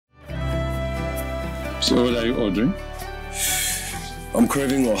So what are you ordering? I'm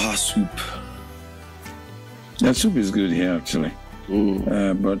craving oha soup. That soup is good here, actually.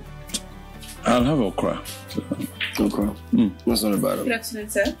 But I'll have okra. So. Okra? That's not a bad one. Good afternoon,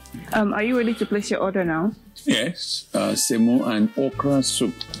 sir. Are you ready to place your order now? Yes. Semo and okra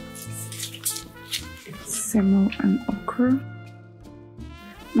soup. Semo and okra.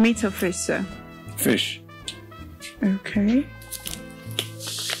 Meat or fish, sir? Fish. Okay.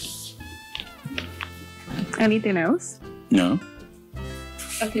 Anything else? No.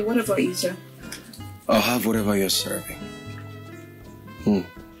 Okay, what about you, sir? I'll have whatever you're serving.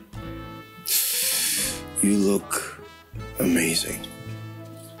 You look amazing.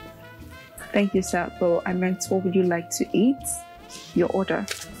 Thank you, sir. But I meant, what would you like to eat? Your order.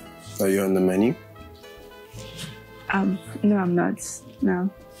 Are you on the menu? No, I'm not. No.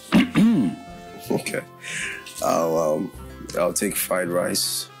 Okay. I'll take fried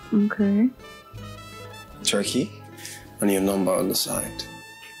rice. Okay. Turkey, and your number on the side.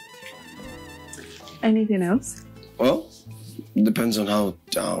 Anything else? Well, it depends on how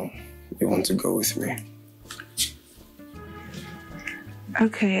down you want to go with me.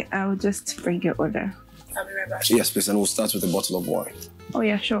 Okay, I'll just bring your order. I'll be right back. Yes, please, and we'll start with a bottle of wine. Oh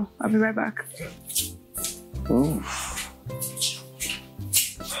yeah, sure. I'll be right back. Oh.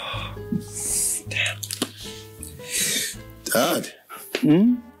 Damn. Dad.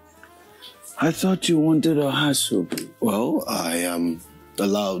 I thought you wanted oha soup. Well, I am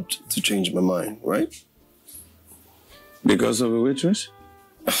allowed to change my mind, right? Because of a waitress?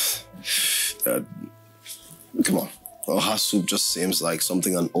 Dad, come on. Oha soup just seems like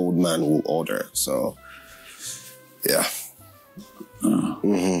something an old man will order, so... Yeah.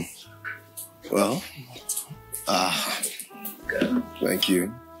 Well, thank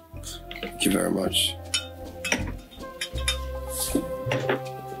you. Thank you very much.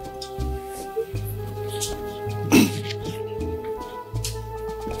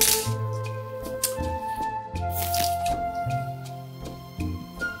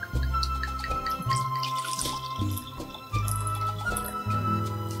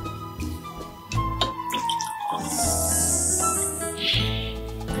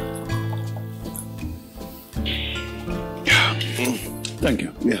 Thank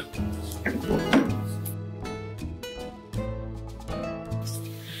you. Yeah.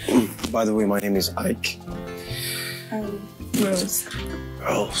 By the way, my name is Ike. Rose.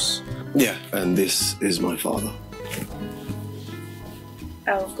 Rose. Yeah, and this is my father.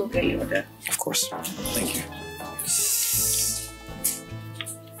 I'll go get your order. Of course. Thank you.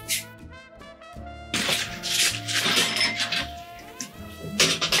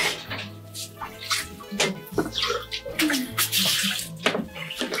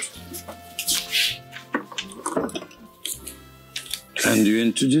 And you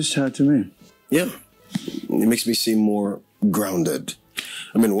introduced her to me? Yeah. It makes me seem more grounded.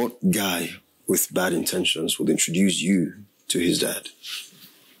 I mean, what guy with bad intentions would introduce you to his dad?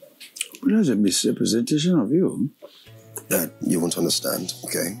 Well, that's a misrepresentation of you. That you won't understand,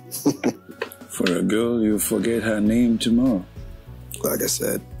 okay? For a girl, you forget her name tomorrow. Like I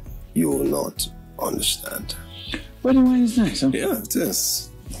said, you will not understand. But the wine is nice, huh? Yeah, it is.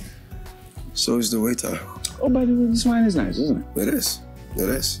 So is the waiter. Oh, by the way, this wine is nice, isn't it? It is. It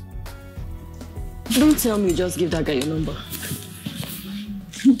is. Don't tell me just give that guy your number.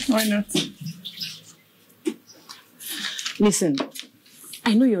 Why not? Listen,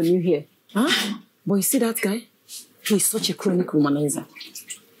 I know you're new here, huh? But you see that guy? He's such a chronic womanizer.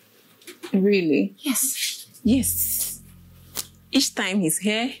 Really? Yes. Yes. Each time he's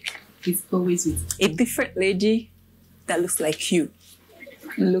here, he's always with a different lady that looks like you.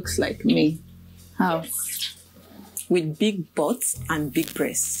 Looks like me. How? With big butts and big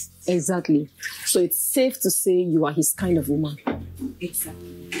breasts. Exactly. So it's safe to say you are his kind of woman.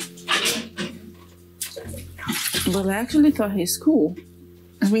 Exactly. But I actually thought he's cool.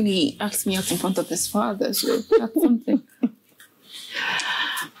 I mean, he asked me out in front of his father, so that's something.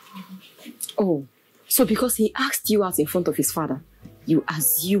 Oh, so because he asked you out in front of his father, you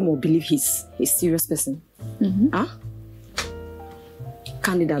assume or believe he's a serious person? Huh?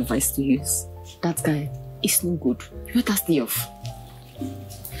 Candid advice to use. That guy is no good. You better stay off.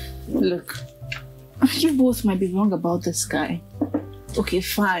 Look, you both might be wrong about this guy. Okay,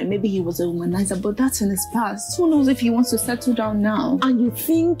 fine, maybe he was a womanizer, but that's in his past. Who knows if he wants to settle down now? And you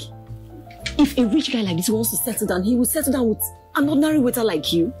think if a rich guy like this wants to settle down, he will settle down with an ordinary waiter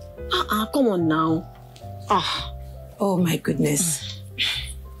like you? Come on now. Oh my goodness.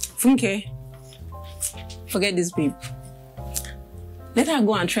 Funke, forget this babe. Let her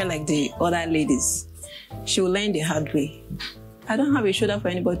go and try like the other ladies. She will learn the hard way. I don't have a shoulder for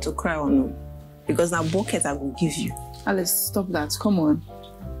anybody to cry on. because now bucket I will give you. Alice, stop that. Come on.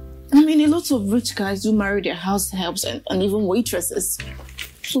 I mean, a lot of rich guys do marry their house helps and even waitresses.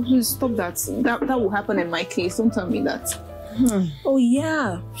 So please stop that. That will happen in my case. Don't tell me that. Oh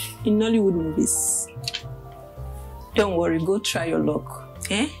yeah, in Nollywood movies. Don't worry, go try your luck.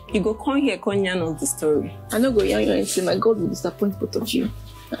 Eh? You go come here, come yarn us the story. I know go yarn and say my God will disappoint both of you.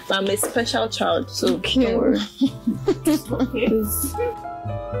 I'm a special child, so don't worry. Okay.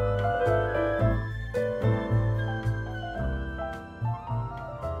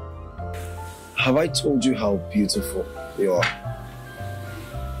 Have I told you how beautiful you are?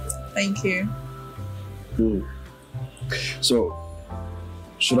 Thank you. So,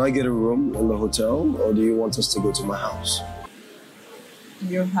 should I get a room in the hotel, or do you want us to go to my house?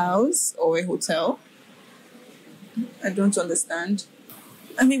 Your house or a hotel? I don't understand.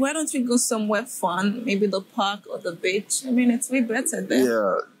 I mean, why don't we go somewhere fun? Maybe the park or the beach? I mean, it's way better there.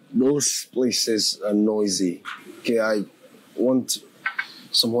 Yeah, those places are noisy. Okay, I want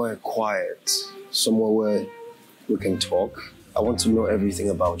somewhere quiet, somewhere where we can talk. I want to know everything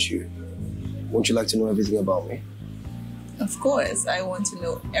about you. Won't you like to know everything about me? Of course, I want to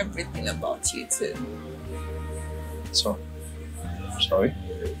know everything about you too. So, sorry?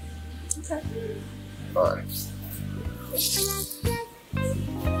 Okay. All right.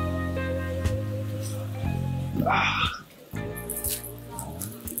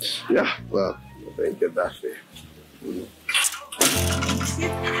 Yeah, well, I didn't get that for you.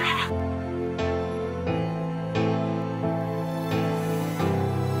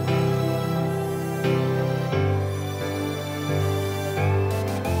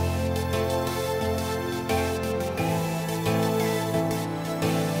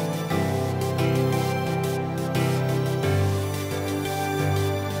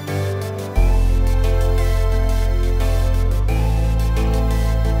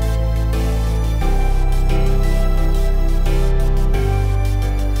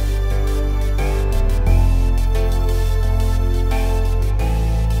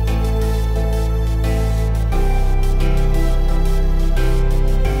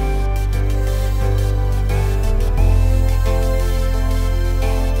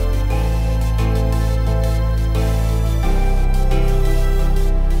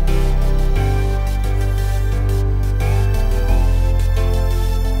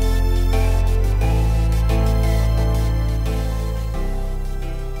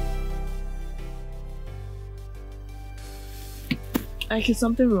 Like, is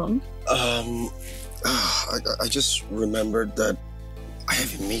something wrong? I just remembered that I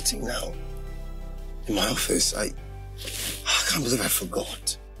have a meeting now in my office. I can't believe I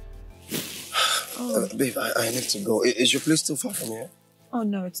forgot. Oh. Babe, I need to go. Is your place still far from here? Oh,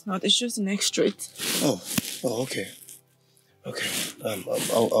 no, it's not. It's just the next street. Oh, okay. Okay.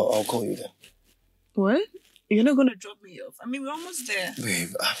 I'll call you then. What? You're not going to drop me off? I mean, we're almost there.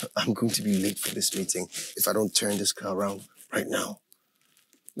 Babe, I'm going to be late for this meeting if I don't turn this car around right now.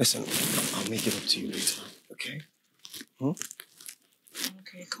 Listen, I'll make it up to you later, okay?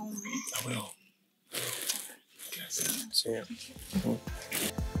 Okay, call me. I will. Okay, see you.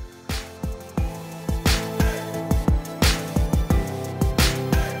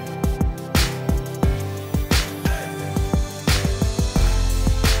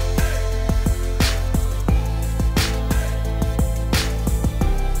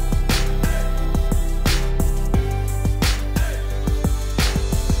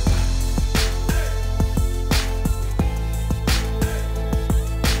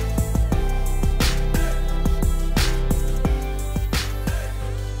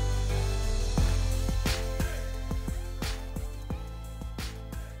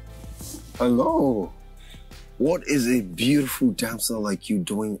 Hello. What is a beautiful damsel like you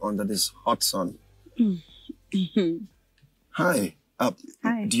doing under this hot sun? Hi.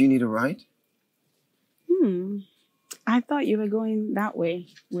 Hi. Do you need a ride? I thought you were going that way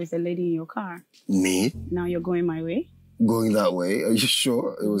with a lady in your car. Me? Now you're going my way? Going that way? Are you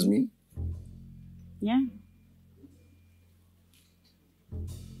sure it was me? Yeah.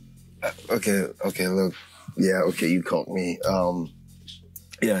 Okay, look. Yeah, okay, you caught me.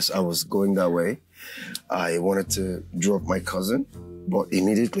 Yes, I was going that way. I wanted to drop my cousin, but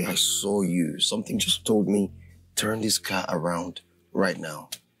immediately I saw you. Something just told me, turn this car around right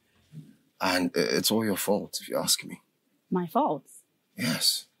now. And it's all your fault, if you ask me. My fault?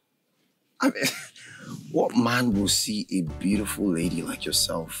 Yes. I mean, what man will see a beautiful lady like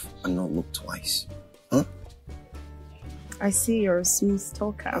yourself and not look twice? Huh? I see you're a smooth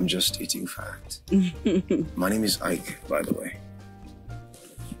talker. I'm just eating fat. My name is Ike, by the way.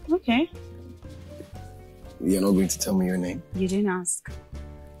 Okay. You're not going to tell me your name? You didn't ask.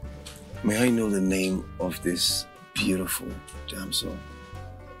 May I know the name of this beautiful damsel?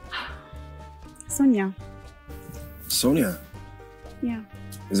 Sonia. Sonia? Yeah.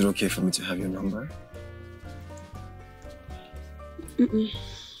 Is it okay for me to have your number?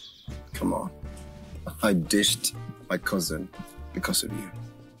 Come on. I dished my cousin because of you.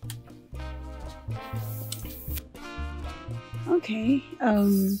 Okay.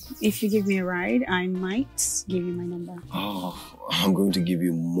 If you give me a ride, I might give you my number. Oh, I'm going to give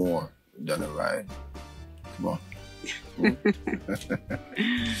you more than a ride. Come on.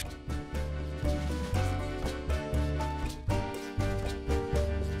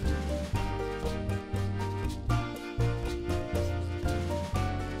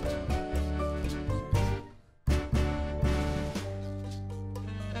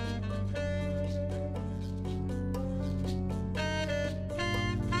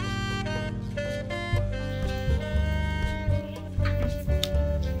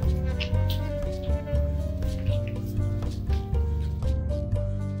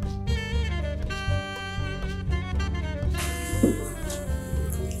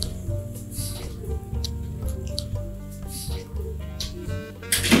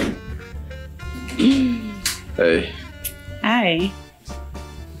 Hey. Hi.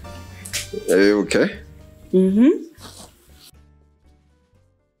 Are you okay? Mm-hmm.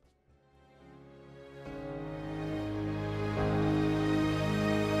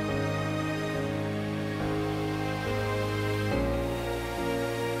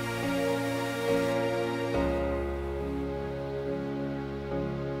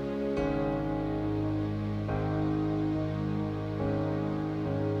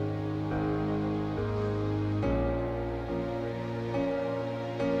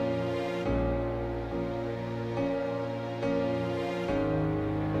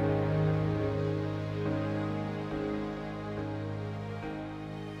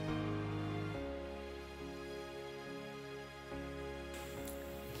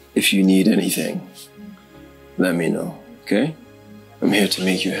 If you need anything, let me know, okay? I'm here to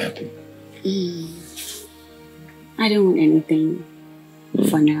make you happy. I don't want anything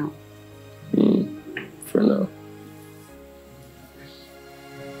for now. For now.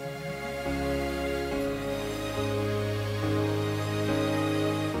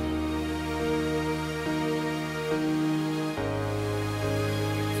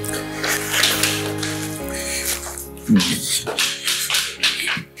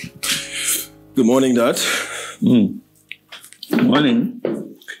 Good morning, Dad. Good morning.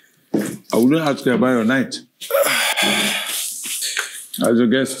 I wouldn't ask you about your night. How's your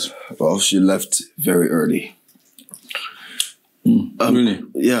guest? Well, she left very early. Really?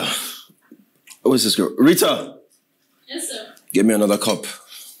 Yeah. Who is this girl? Rita! Yes, sir. Give me another cup.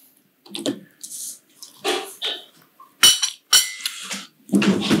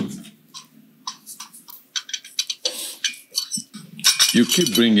 You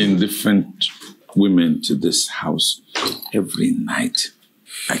keep bringing different women to this house every night.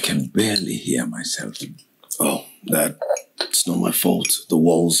 I can barely hear myself. Oh, Dad, it's not my fault. The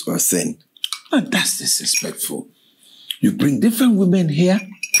walls are thin. But that's disrespectful. You bring different women here,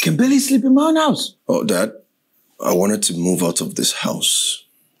 I can barely sleep in my own house. Oh, Dad, I wanted to move out of this house.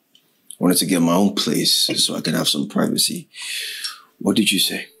 I wanted to get my own place so I can have some privacy. What did you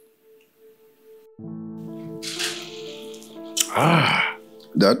say?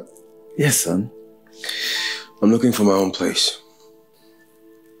 Dad? Yes, son. I'm looking for my own place.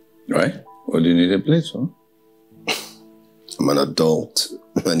 Right? What do you need a place for? I'm an adult.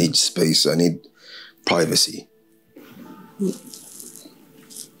 I need space. I need privacy.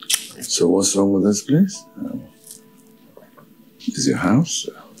 So what's wrong with this place? This is your house.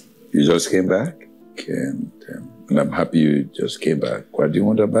 You just came back. And I'm happy you just came back. Why do you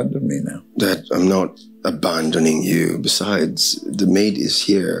want to abandon me now? Dad, I'm not abandoning you. Besides, the maid is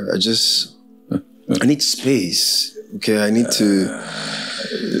here. I need space. Okay, I need to...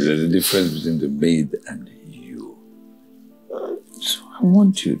 There's a difference between the maid and you. So I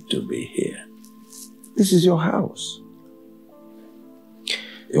want you to be here. This is your house.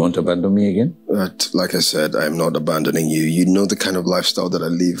 You want to abandon me again? Like I said, I'm not abandoning you. You know the kind of lifestyle that I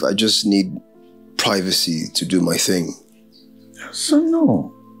live. I just need privacy to do my thing. So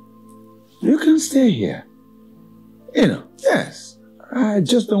no. You can stay here. You know, yes. I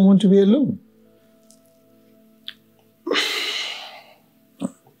just don't want to be alone.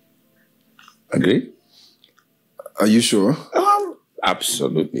 Agree? Are you sure?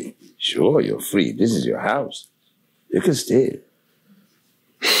 Absolutely. Sure, you're free. This is your house. You can stay.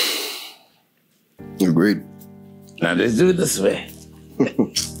 Agreed. Now let's do it this way.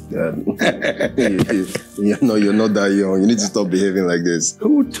 No, you're not that young. You need to stop behaving like this.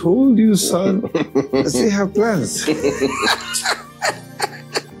 Who told you, son? I still have plans.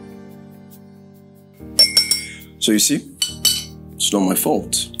 So you see, it's not my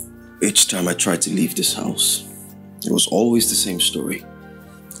fault. Each time I tried to leave this house, it was always the same story.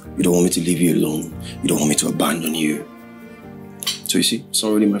 You don't want me to leave you alone. You don't want me to abandon you. So you see, it's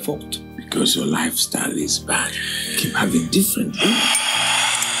not really my fault. Because your lifestyle is bad. Keep having different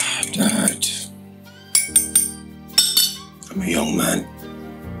Dad, I'm a young man.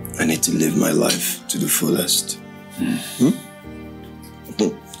 I need to live my life to the fullest. I'm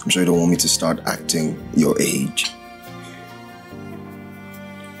sure you don't want me to start acting your age.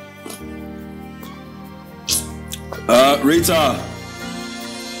 Rita!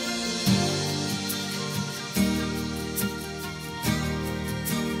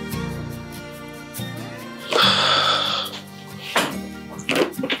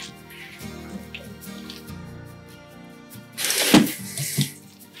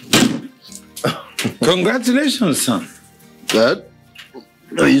 Congratulations, son. Dad,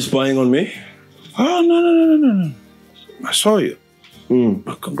 are you spying on me? Oh, no. I saw you.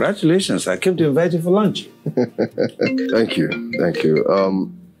 But congratulations. I came to invite you for lunch. Thank you.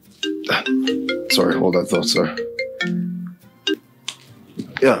 Sorry, hold that thought, sir.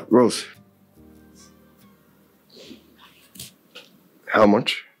 Yeah, Rose. How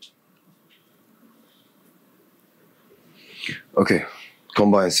much? Okay,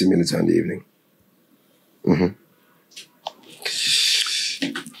 come by and see me later in the evening.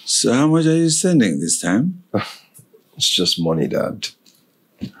 So how much are you sending this time? It's just money, Dad.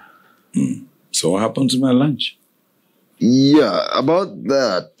 So what happened to my lunch? Yeah, about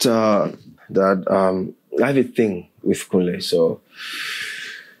that, Dad, I have a thing with Kunle, so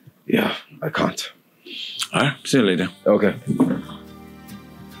yeah, I can't. All right, see you later. Okay.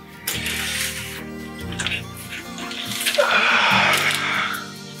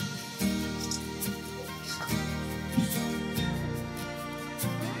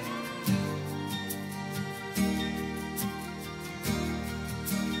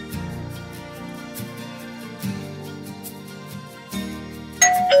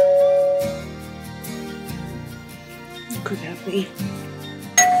 Could that be?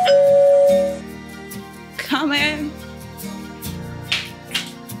 Come in.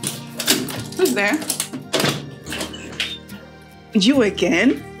 Who's there? You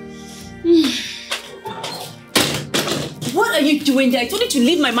again? What are you doing there? I told you to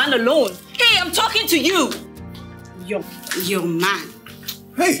leave my man alone. Hey, I'm talking to you. Your man.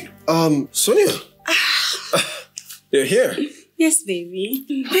 Hey, Sonia. You're here. Yes, baby.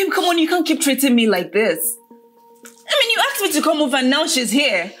 Babe, come on, you can't keep treating me like this. I mean, you asked me to come over and now she's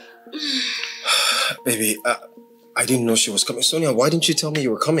here. Baby, I didn't know she was coming. Sonia, why didn't you tell me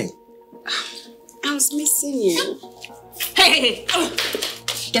you were coming? I was missing you. Hey.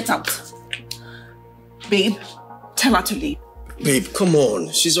 Get out. Babe, tell her to leave. Babe, come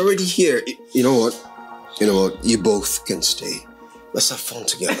on. She's already here. You know what? You both can stay. Let's have fun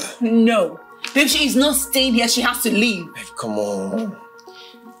together. No. Babe, she is not staying here. She has to leave. Babe, come on.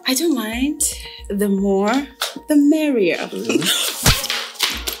 I don't mind. The more, the merrier.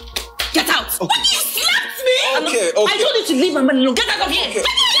 Get out. Okay. What, you slapped me? Okay. I told you to leave my man alone. Get out of here. Okay.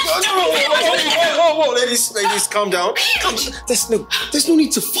 Whoa, ladies, calm down. There's no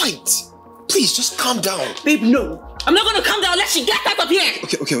need to fight. Please, just calm down. Babe, no. I'm not gonna calm down unless she gets out of here.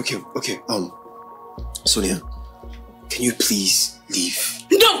 Okay. Sonia, can you please leave?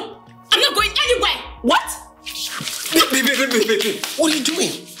 No! I'm not going anywhere! What? Babe, what are you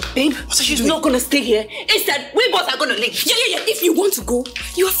doing? Babe, she's not gonna stay here. Instead, we both are gonna leave. Yeah. If you want to go,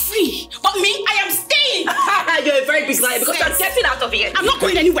 you are free. But me, I am staying. You're a very big liar because I'm getting out of here. I'm not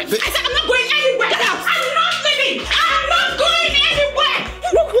going anywhere. I said I'm not going anywhere. Get out. I'm not leaving. I'm not going anywhere.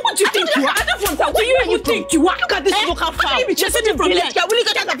 What do you think you are? I don't want to. What do you think you are? Look at this local foul. You be chasing me from here. Will you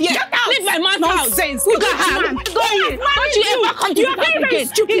get out of here? Get out. Leave my man's house. Nonsense. Who got her? Go in. Don't you ever come to me again.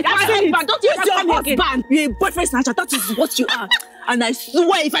 Stupid. Don't you ever come here again. You're a boyfriend snatcher. That is what you are. And I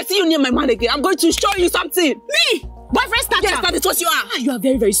swear, if I see you near my man again, I'm going to show you something. Me? Boyfriend snatcher? Yes, that is what you are. You are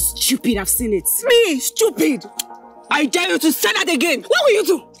very, very stupid. I've seen it. Me? Stupid? I dare you to say that again. What will you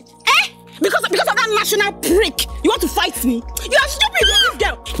do? Because of that national prick, you want to fight me? You are stupid, this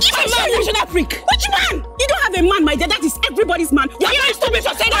girl. Give me my national prick. Which man? You don't have a man, my dear. That is everybody's man. You are very stupid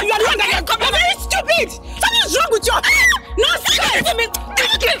for saying that. You are the one that is very stupid. Something is wrong with you. Nonsense.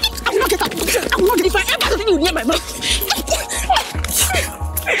 I will not get up. I will not get. If I ever see you near my mouth.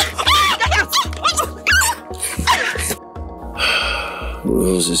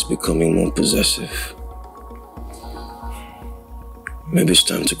 Rose is becoming more possessive. Maybe it's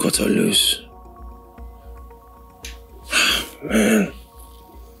time to cut her loose. Man.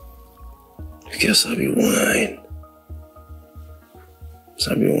 I guess I'll be wine.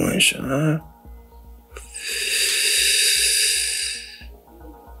 Sabi wine, huh?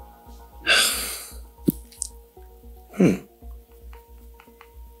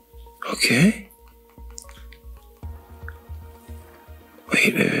 Okay.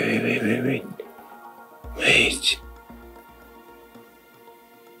 Wait.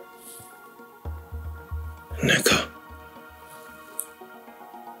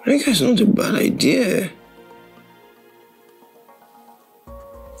 Neka is not a bad idea.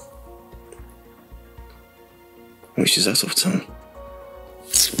 Oh, she's out of town.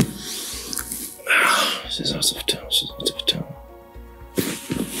 She's out of town.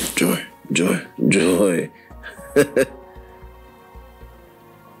 Joy. Joy.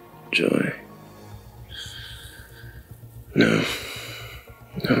 No,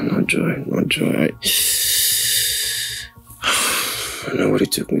 not Joy. I know what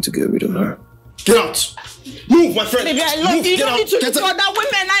it took me to get rid of her. Get out! Move, my friend! Baby, I love you. You don't need to look for other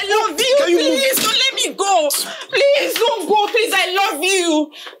women. I love you. Please, don't let me go. Please, don't go. Please, I love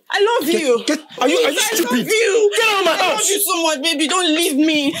you. I love you. Are you stupid? I love you. Get out of my house! I love you so much, baby. Don't leave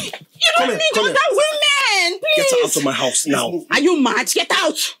me. You don't need other women. Please. Get her out of my house now. Are you mad? Get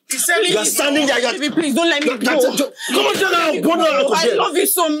out. You are standing there. Baby, please, don't let me go. Come on, get out. Go out of here. I love you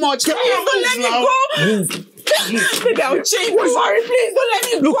so much. Please, don't let me go. Move. Baby, I'll change. I'm sorry, please don't let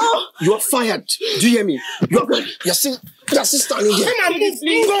me go. Look, you are fired. Do you hear me? You're still standing there. Come on,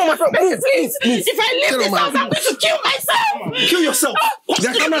 please. Go on, my friend. Move. Please. If I leave this house, I'm going to kill myself. Kill yourself.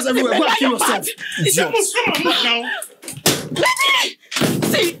 There are cameras everywhere. Go and kill yourself. Come on now. Let me.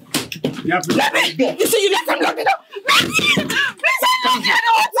 See. Let me. You see, you let them lock it up. Let me. Please, I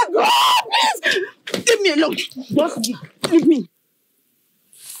don't want to go. Please. Leave me alone. Just leave me.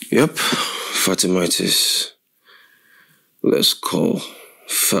 Yep. Fatima it is. Let's call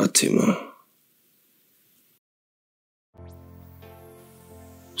Fatima.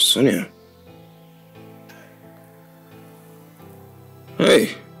 Sonia.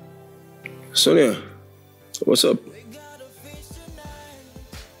 Hey. Sonia. What's up?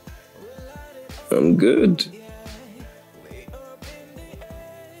 I'm good.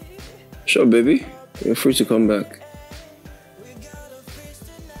 Sure, baby. You're free to come back.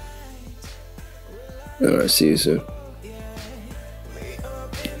 Alright, see you soon.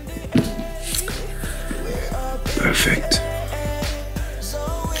 Perfect.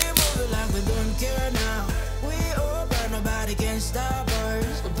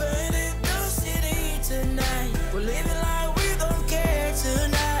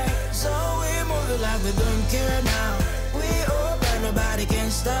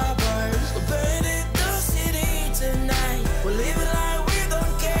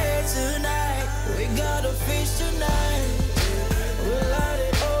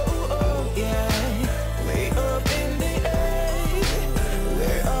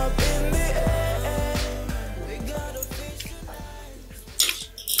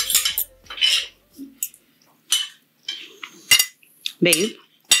 Babe?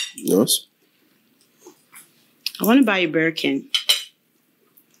 Yes? I want to buy a Birkin.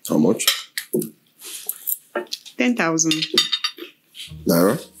 How much? 10,000.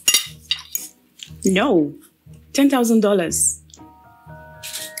 Naira? No. $10,000.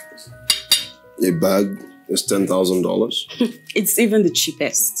 A bag is $10,000? It's even the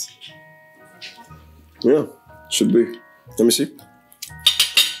cheapest. Yeah, should be. Let me see.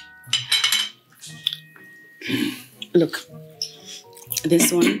 Look.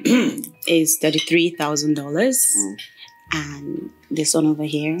 This one is $33,000. And this one over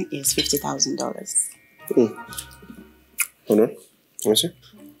here is $50,000. Hold on. Let me see.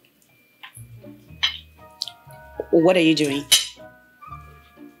 What are you doing?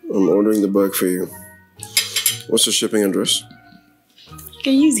 I'm ordering the bag for you. What's the shipping address? You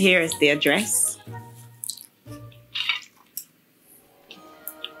can use here as the address.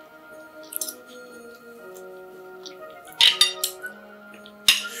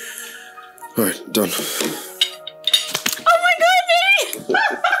 All right, done. Oh my God, baby!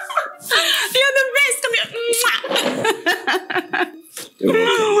 You're the best. Come here. You're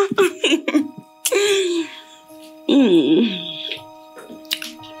welcome.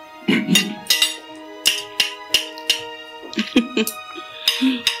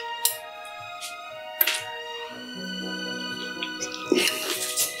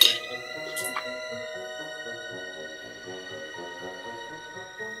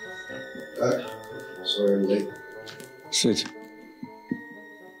 Sorry I'm late. Sit.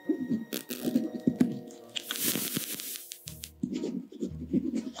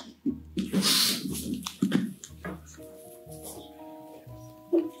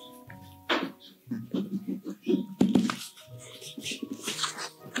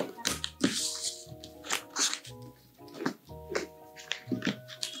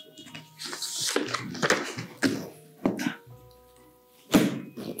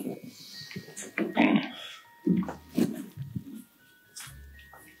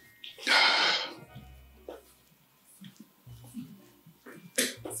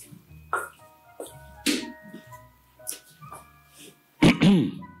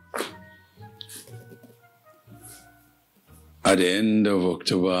 At the end of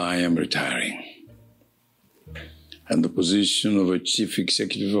October, I am retiring. And the position of a chief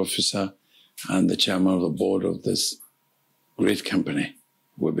executive officer and the chairman of the board of this great company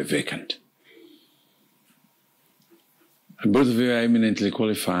will be vacant. And both of you are eminently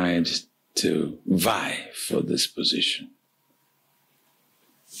qualified to vie for this position.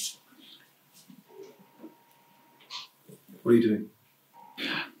 What are you doing?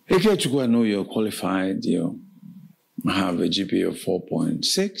 Ukatu, I know you're qualified. You have a GPA of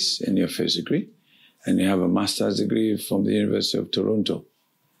 4.6 in your first degree, and you have a master's degree from the University of Toronto.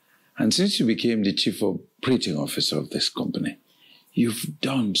 And since you became the chief operating officer of this company, you've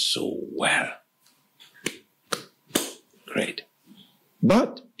done so well. Great.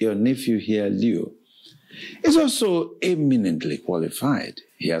 But your nephew here, Leo, is also eminently qualified.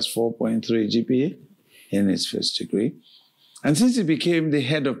 He has 4.3 GPA in his first degree. And since he became the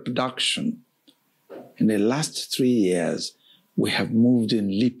head of production, in the last 3 years, we have moved in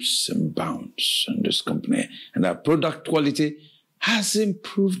leaps and bounds in this company, and our product quality has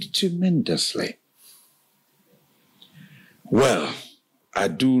improved tremendously. Well, I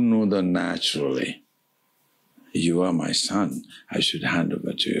do know that naturally, you are my son. I should hand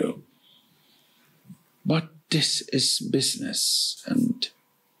over to you. But this is business, and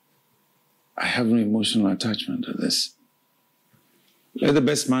I have an emotional attachment to this. Let the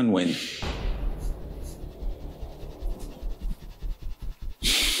best man win.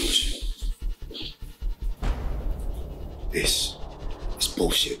 This is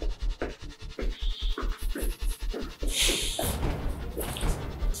bullshit.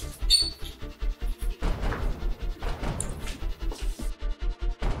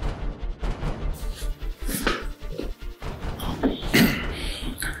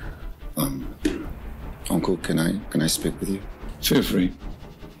 Uncle, can I speak with you? Feel free.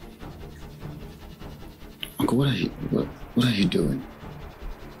 Uncle, what are you doing?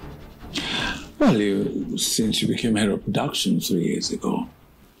 Well, since you became head of production 3 years ago,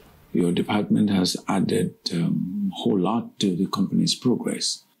 your department has added a whole lot to the company's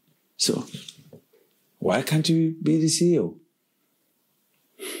progress. So, why can't you be the CEO?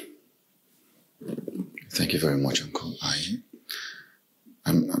 Thank you very much, Uncle.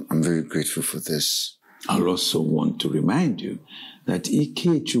 I'm very grateful for this. I'll also want to remind you that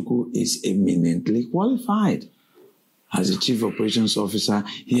Ukatu is eminently qualified. As a chief operations officer,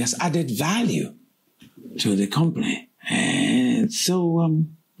 he has added value to the company. And so,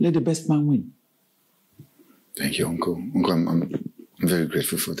 let the best man win. Thank you, Uncle. Uncle, I'm very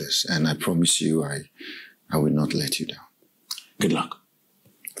grateful for this. And I promise you, I will not let you down. Good luck.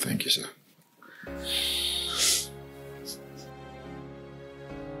 Thank you, sir.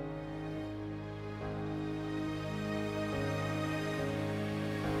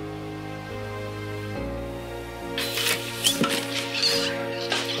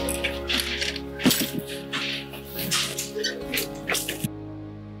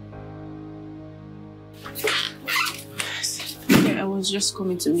 I was just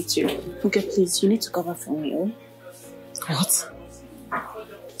coming to meet you. Okay, please, you need to cover for me, oh? What?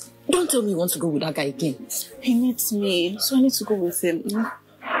 Don't tell me you want to go with that guy again. He needs me, so I need to go with him.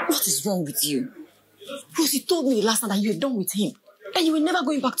 What is wrong with you? Because you told me the last time that you were done with him. And you were never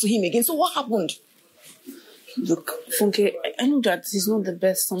going back to him again. So what happened? Look, Funke, I know that he's not the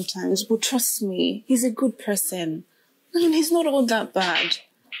best sometimes, but trust me, he's a good person. I mean, he's not all that bad.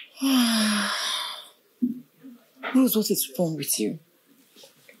 Rose, what is wrong with you?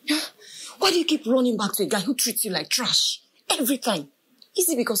 Why do you keep running back to a guy who treats you like trash? Every time. Is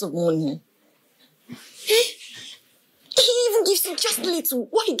it because of money? He even gives you just little.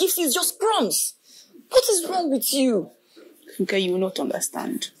 What he gives you is just crumbs. What is wrong with you? Funke, you will not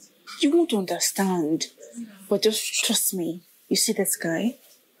understand. You won't understand. But just trust me. You see this guy?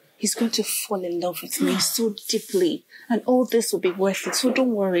 He's going to fall in love with me so deeply. And all this will be worth it. So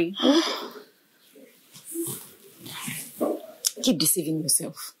don't worry. Keep deceiving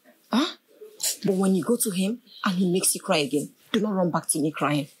yourself. Huh? But when you go to him and he makes you cry again, do not run back to me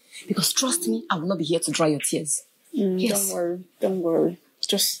crying. Because trust me, I will not be here to dry your tears. Yes. Don't worry. Don't worry.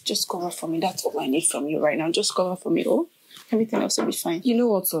 Just cover for me. That's all I need from you right now. Just cover for me, oh? Everything else will be fine. You know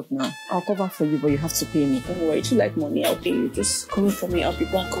what's up now. I'll cover for you, but you have to pay me. Don't worry. If you like money, I'll pay you. Just cover for me. I'll be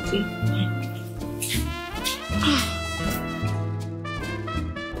back, okay?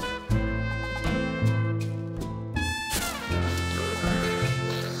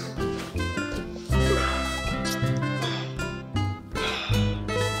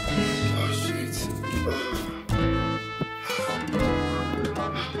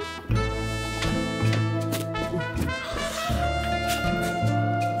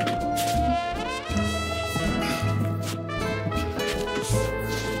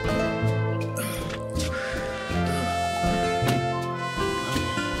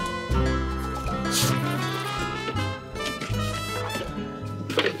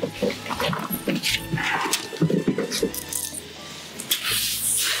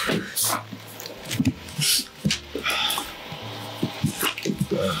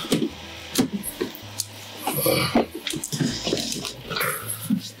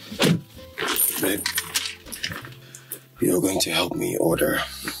 you're going to help me order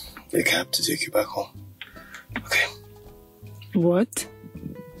a cab to take you back home. Okay. What?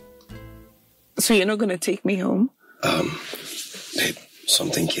 So you're not gonna take me home? Babe,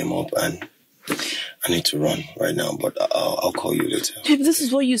 something came up and I need to run right now, but I'll call you later. Babe, this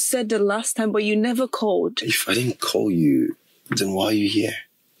is what you said the last time, but you never called. If I didn't call you, then why are you here?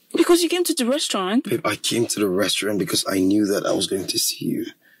 Because you came to the restaurant. Babe, I came to the restaurant because I knew that I was going to see you.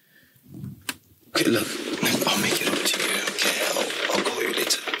 Okay, look, I'll make it up to you, okay? I'll call you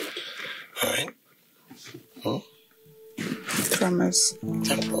later. All right? Huh? Promise.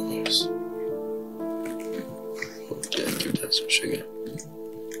 I promise. Okay, give that some sugar.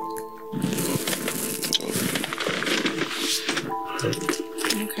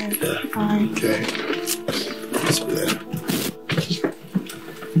 Okay. Yeah. Bye. Okay. See you later.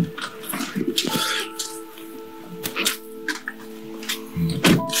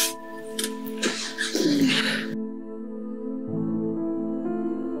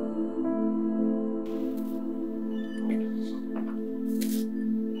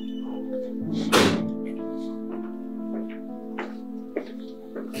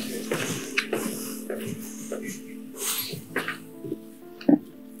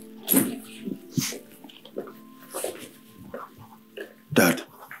 Dad.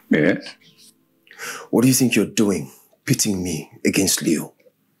 Yes? What do you think you're doing, pitting me against Leo?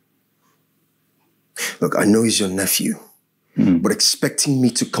 Look, I know he's your nephew, but expecting me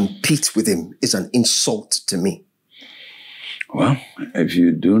to compete with him is an insult to me. Well, if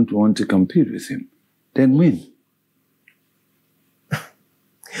you don't want to compete with him, then win.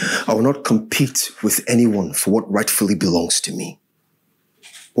 I will not compete with anyone for what rightfully belongs to me.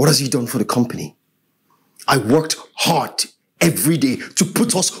 What has he done for the company? I worked hard every day to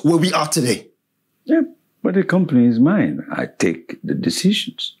put us where we are today. Yeah, but the company is mine. I take the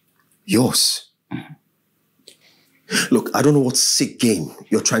decisions. Yours? Look, I don't know what sick game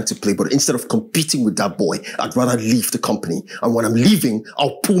you're trying to play, but instead of competing with that boy, I'd rather leave the company. And when I'm leaving,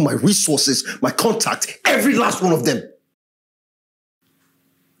 I'll pull my resources, my contact, every last one of them.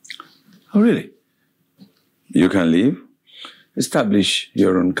 Oh, really? You can leave, establish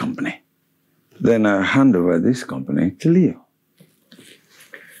your own company. Then I'll hand over this company to Leo.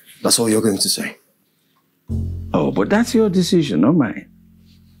 That's all you're going to say? Oh, but that's your decision, not mine.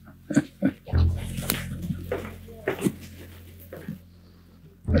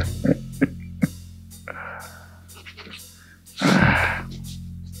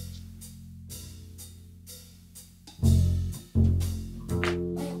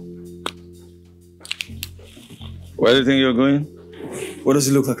 Where do you think you're going? Where does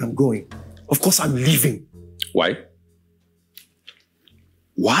it look like I'm going? Of course I'm leaving. Why?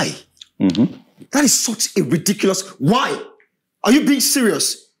 Why? That is such a ridiculous why. Are you being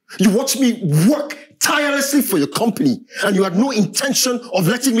serious? You watch me work tirelessly for your company and you had no intention of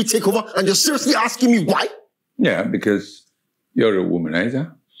letting me take over and you're seriously asking me why? Yeah, because you're a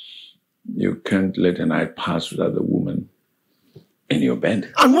womanizer. You can't let a night pass without a woman in your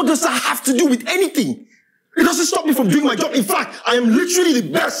bed. And what does that have to do with anything? It doesn't stop me from doing my job. In fact, I am literally the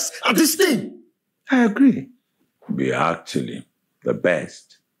best at this thing. I agree. We're actually the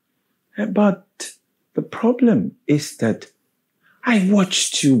best. But the problem is that I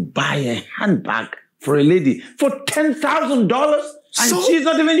watched you buy a handbag for a lady for $10,000 and she's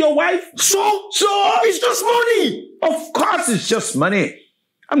not even your wife. So it's just money. Of course it's just money.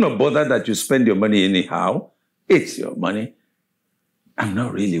 I'm not bothered that you spend your money anyhow. It's your money. I'm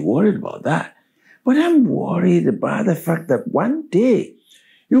not really worried about that. But I'm worried about the fact that one day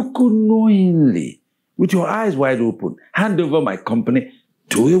you could knowingly, with your eyes wide open, hand over my company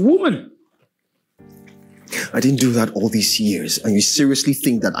to a woman. I didn't do that all these years, and you seriously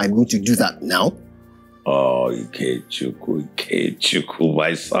think that I'm going to do that now? Oh, Ikechuku,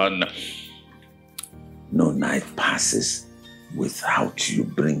 my son. No night passes without you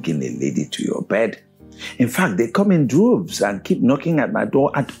bringing a lady to your bed. In fact, they come in droves and keep knocking at my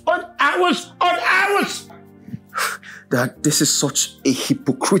door at odd hours. Dad, this is such a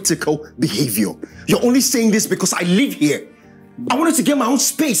hypocritical behavior. You're only saying this because I live here. I wanted to get my own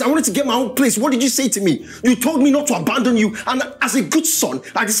space. I wanted to get my own place. What did you say to me? You told me not to abandon you. And as a good son,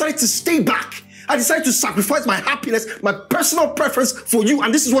 I decided to stay back. I decided to sacrifice my happiness, my personal preference for you.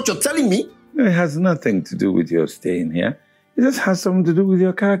 And this is what you're telling me? It has nothing to do with your staying here. It just has something to do with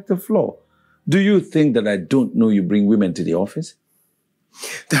your character flaw. Do you think that I don't know you bring women to the office?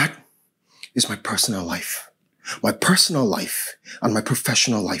 That is my personal life. My personal life and my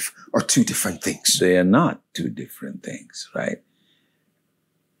professional life are two different things. They are not two different things, right?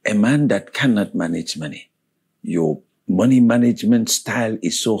 A man that cannot manage money, your money management style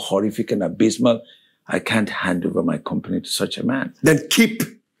is so horrific and abysmal. I can't hand over my company to such a man. Then keep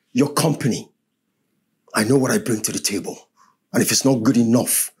your company. I know what I bring to the table. And if it's not good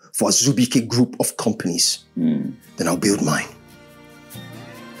enough for a Zubike group of companies, then I'll build mine.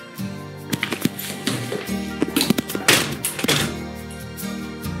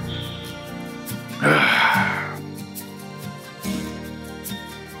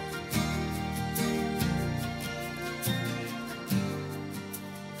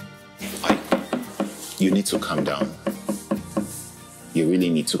 You need to calm down. You really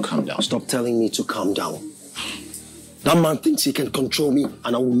need to calm down. Stop telling me to calm down. That man thinks he can control me,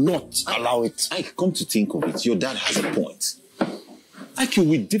 and I will not allow it. I come to think of it, your dad has a point. I can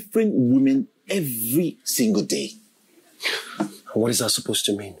with different women every single day. What is that supposed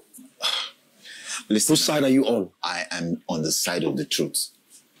to mean? Listen, whose side are you on? I am on the side of the truth.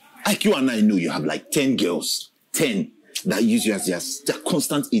 Like you and I know you have like 10 girls, 10 that use you as their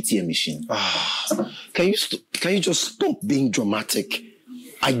constant ATM machine. Can you just stop being dramatic?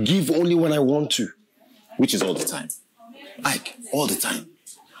 I give only when I want to. Which is all the time. Ike, all the time.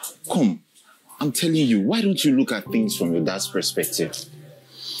 Come, I'm telling you, why don't you look at things from your dad's perspective?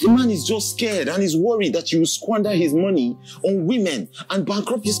 The man is just scared and is worried that you will squander his money on women and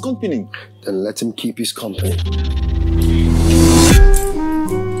bankrupt his company. Then let him keep his company.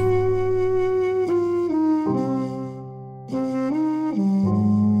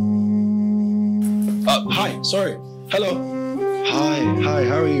 Hi, sorry. Hello. Hi,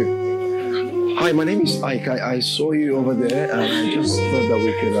 how are you? Hi, my name is Ike. I saw you over there and I just thought that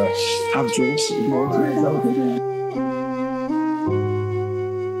we could have drinks. Is that okay?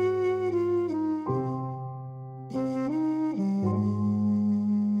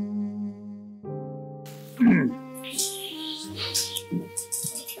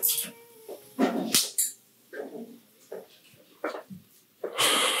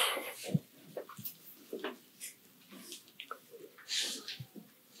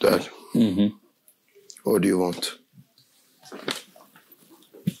 Dad, what do you want?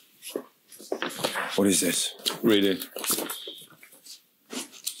 What is this? Read it.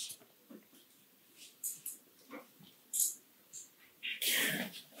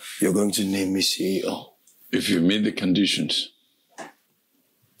 You're going to name me CEO? If you meet the conditions.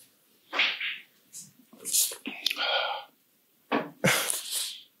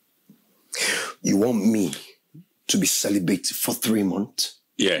 You want me to be celibate for 3 months?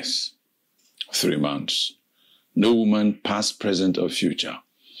 Yes, 3 months. No woman, past, present, or future.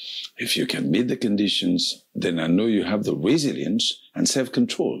 If you can meet the conditions, then I know you have the resilience and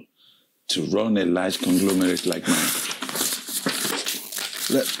self-control to run a large conglomerate like mine.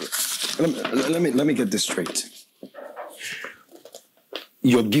 Let me get this straight.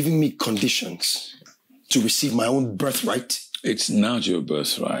 You're giving me conditions to receive my own birthright? It's not your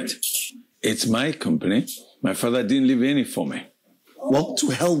birthright. It's my company. My father didn't leave any for me. Well, to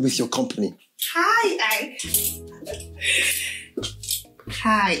hell with your company. Hi, Ike.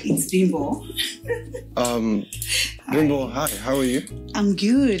 Hi, it's Bimbo. Bimbo, hi, how are you? I'm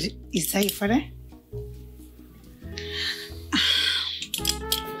good. Is that your father?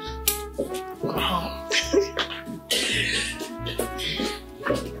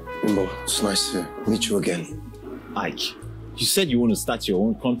 Bimbo, it's nice to meet you again. Ike, you said you want to start your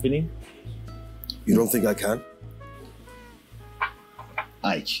own company? You don't think I can?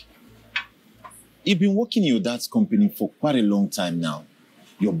 Ike, you've been working in your dad's company for quite a long time now.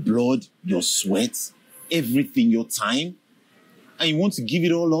 Your blood, your sweat, everything, your time, and you want to give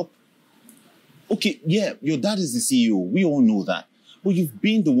it all up? Okay, yeah, your dad is the CEO. We all know that. But you've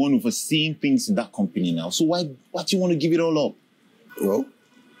been the one overseeing things in that company now. So why do you want to give it all up? Well,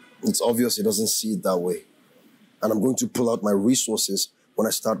 it's obvious he doesn't see it that way. And I'm going to pull out my resources when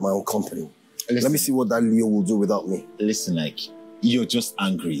I start my own company. Listen, let me see what that Leo will do without me. Listen, Ike, you're just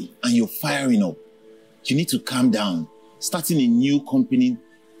angry and you're firing up. You need to calm down. Starting a new company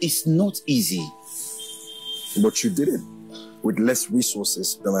is not easy. But you did it with less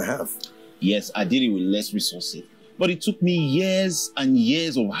resources than I have. Yes, I did it with less resources. But it took me years and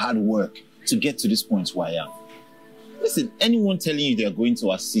years of hard work to get to this point where I am. Listen, anyone telling you they're going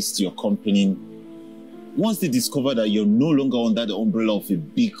to assist your company, once they discover that you're no longer under the umbrella of a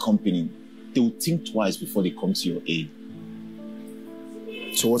big company, they will think twice before they come to your aid.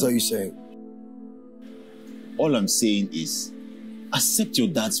 So what are you saying? All I'm saying is, accept your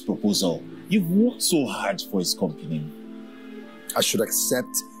dad's proposal. You've worked so hard for his company. I should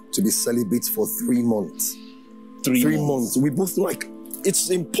accept to be celibate for 3 months. 3 months. We both know it's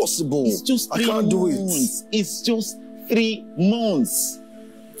impossible. It's just 3 months. I can't do it. It's just 3 months.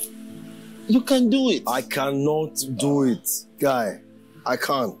 You can do it. I cannot do it, guy. I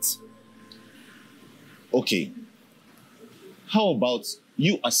can't. Okay. How about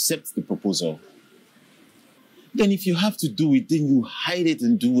you accept the proposal? Then if you have to do it, then you hide it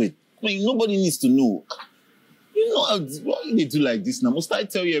and do it. I mean, nobody needs to know. You know, why do they do like this now? Must I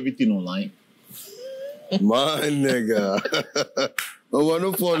tell you everything online? My nigga. Oh, I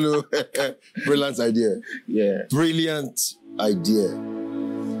don't follow. Brilliant idea. Yeah. Brilliant idea.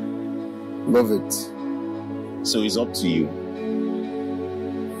 Love it. So it's up to you.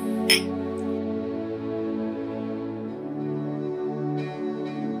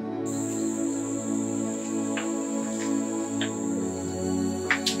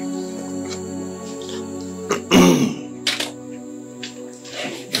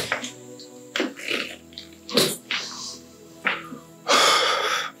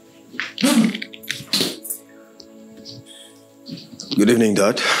 Good evening,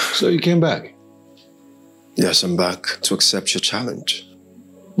 Dad. So you came back? Yes, I'm back to accept your challenge.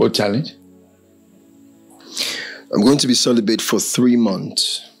 What challenge? I'm going to be celibate for 3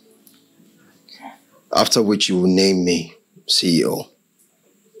 months. After which you will name me CEO.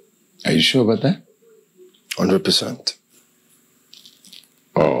 Are you sure about that? 100%.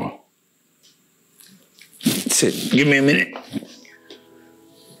 Oh. Sit. Give me a minute.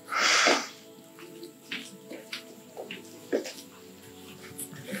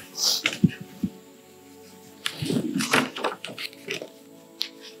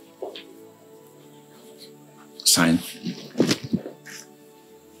 Sign.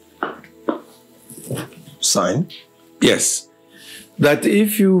 Sign? Yes. That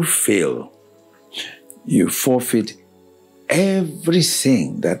if you fail, you forfeit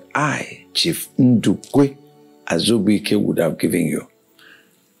everything that I, Chief Ndukwe Azubike, would have given you.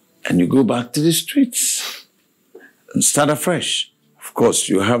 And you go back to the streets and start afresh. Of course,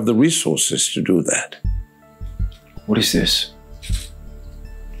 you have the resources to do that. What is this?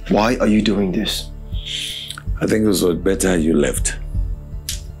 Why are you doing this? I think it was better you left.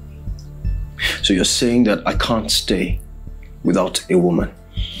 So you're saying that I can't stay without a woman?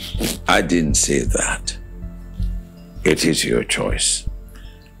 I didn't say that. It is your choice.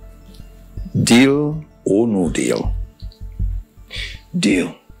 Deal or no deal?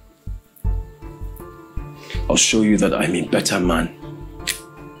 Deal. I'll show you that I'm a better man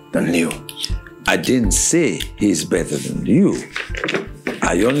than Leo. I didn't say he's better than you.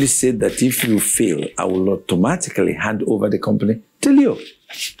 I only said that if you fail, I will automatically hand over the company to Leo.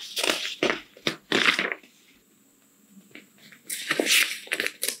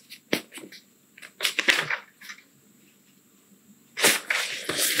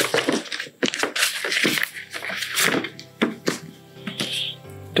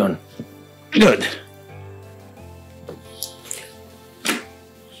 Done. Good.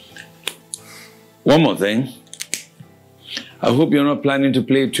 One more thing. I hope you're not planning to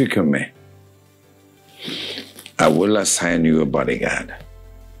play a trick on me. I will assign you a bodyguard.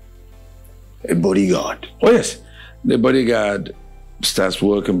 A bodyguard? Oh, yes. The bodyguard starts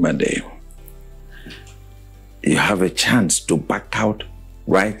work on Monday. You have a chance to back out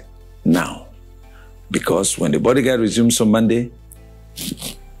right now. Because when the bodyguard resumes on Monday,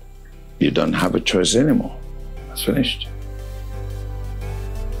 you don't have a choice anymore. It's finished.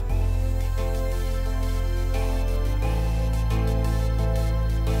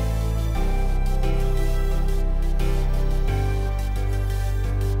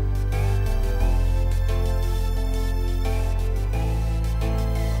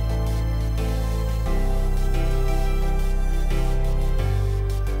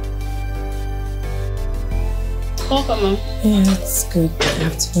 Welcome, Mom. Yeah, that's good. Good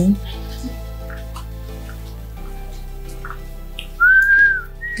afternoon.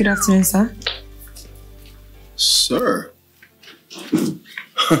 Good afternoon, sir. Sir?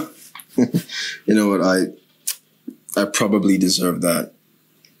 You know what, I probably deserve that.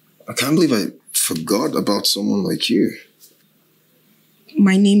 I can't believe I forgot about someone like you.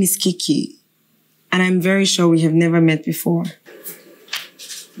 My name is Kiki, and I'm very sure we have never met before.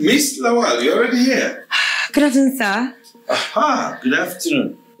 Miss Lawal, you're already here. Good afternoon, sir. Aha, good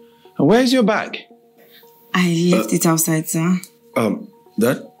afternoon. And where's your bag? I left it outside, sir.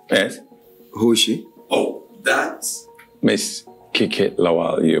 That? Yes. Who is she? Oh, that's Miss Kiki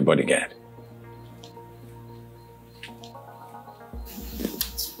Lawal, your bodyguard.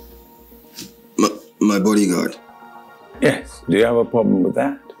 My bodyguard? Yes. Do you have a problem with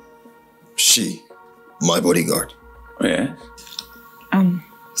that? She, my bodyguard. Yes.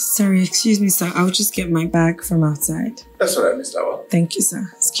 Sorry, excuse me, sir. I'll just get my bag from outside. That's all right, Miss Lawal. Thank you, sir.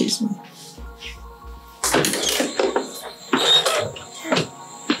 Excuse me.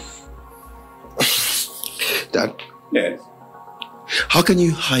 Dad? Yes. How can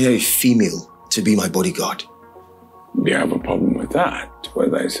you hire a female to be my bodyguard. Do you have a problem with that?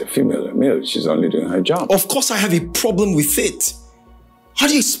 Whether it's a female or male, she's only doing her job. Of course I have a problem with it. How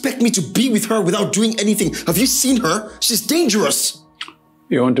do you expect me to be with her without doing anything? Have you seen her? She's dangerous.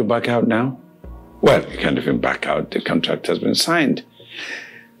 You want to back out now? Well, you can't even back out. The contract has been signed.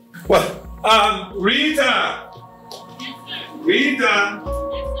 Well, Rita! Rita!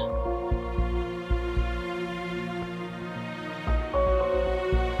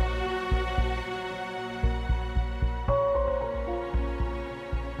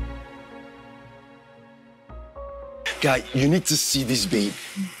 Guy, you need to see this babe.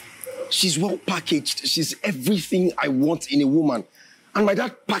 She's well packaged. She's everything I want in a woman. And my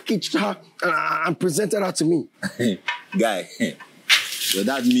dad packaged her and presented her to me. Guy, your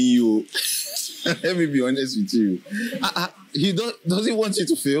dad me you. Let me be honest with you. Does he want you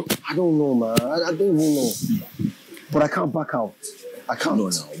to fail? I don't know, man. I don't even know. But I can't back out. I can't. No,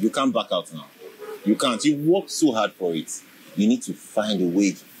 you can't back out now. You can't. You worked so hard for it. You need to find a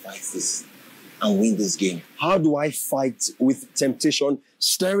way to fight this and win this game. How do I fight with temptation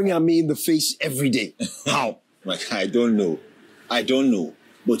staring at me in the face every day? How? Like, I don't know.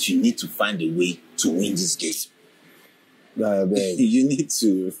 But you need to find a way to win this game. You need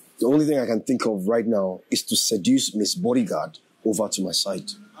to. The only thing I can think of right now is to seduce Miss Bodyguard over to my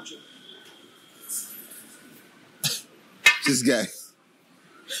side. This guy,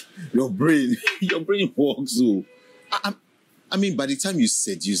 your brain works so. I mean, by the time you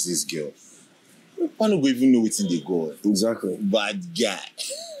seduce this girl, you don't even know what's in the goal. Exactly. Bad guy.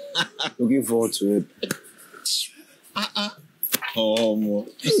 Looking forward to it.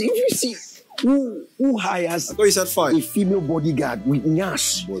 You see, who hires a female bodyguard with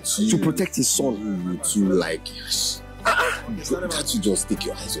Nyash to protect his son? You too like Nyash. Can't you just take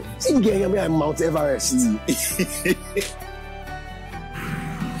your eyes off? I'm Mount Everest.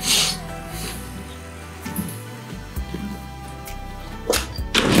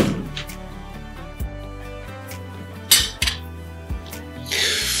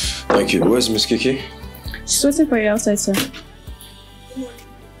 Thank you. Where's Miss Kiki? She's waiting for you outside, sir.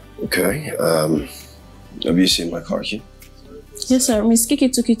 Okay. Have you seen my car key? Yes, sir. Miss Kiki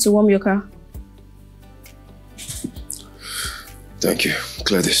took it to warm your car. Thank you.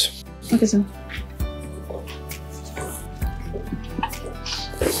 Clear this. Okay, sir.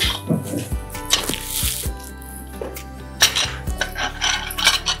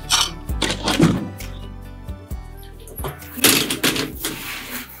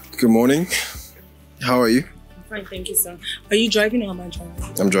 Good morning. How are you? I'm fine, thank you, sir. Are you driving or am I driving?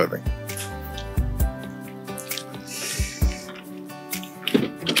 I'm driving.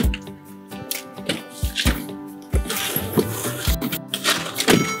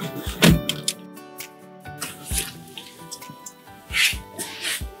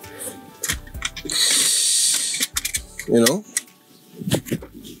 You know,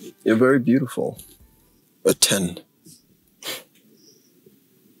 you're very beautiful. A 10.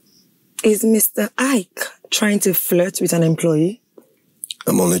 Is Mr. Ike trying to flirt with an employee?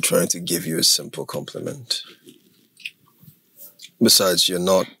 I'm only trying to give you a simple compliment. Besides, you're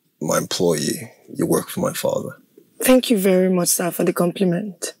not my employee. You work for my father. Thank you very much, sir, for the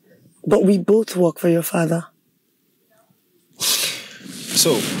compliment. But we both work for your father.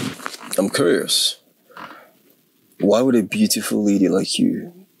 So, I'm curious. Why would a beautiful lady like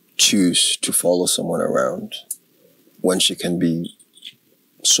you choose to follow someone around when she can be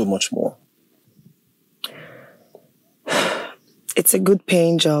so much more? It's a good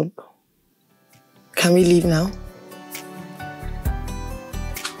paying job. Can we leave now?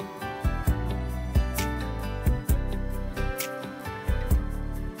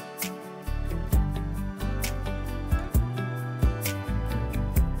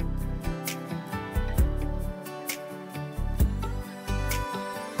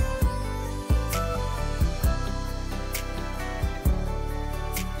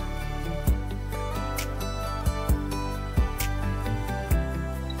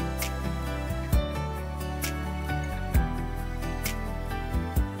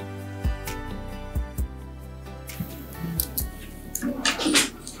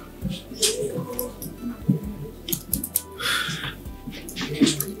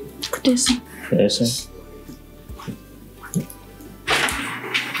 Yes, sir.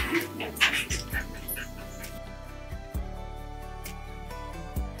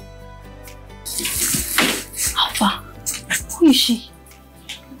 Alpha, who is she?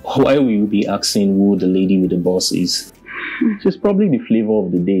 Why will you be asking who the lady with the boss is? She's probably the flavor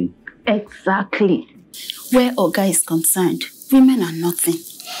of the day. Exactly. Where Oga is concerned, women are nothing.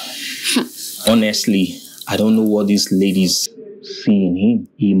 Honestly, I don't know what these ladies see in him?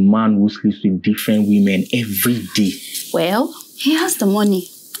 A man who sleeps with different women every day. Well, he has the money.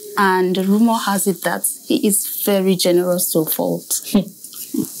 And the rumor has it that he is very generous to a fault.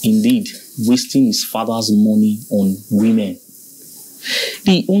 Indeed, wasting his father's money on women.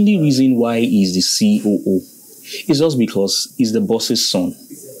 The only reason why he's the COO is just because he's the boss's son.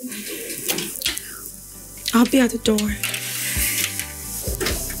 I'll be at the door.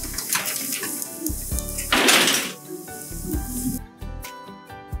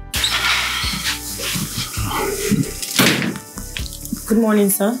 Good morning,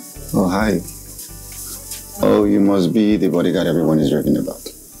 sir. Oh, hi. Oh, you must be the bodyguard everyone is raving about.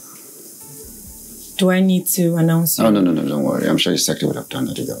 Do I need to announce you? Oh, no, don't worry. I'm sure your secretary would have done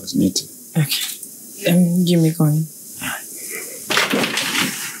that if there was need to. Okay. Give me going.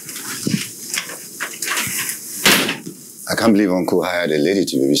 I can't believe Uncle hired a lady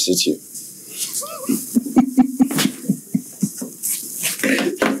to babysit you.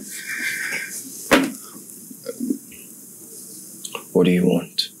 What do you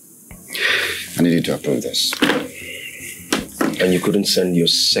want? I need you to approve this. And you couldn't send your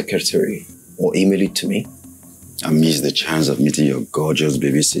secretary or email it to me? I missed the chance of meeting your gorgeous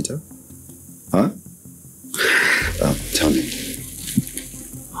babysitter. Huh? Tell me,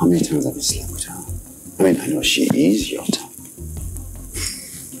 how many times have you slept with her? I mean, I know she is your type.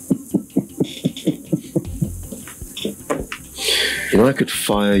 You know, I could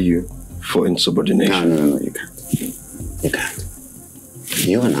fire you for insubordination. No, you can't. You can't.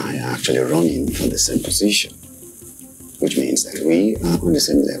 You and I are actually running for the same position, which means that we are on the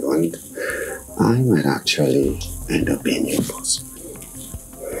same level, and I might actually end up being your boss.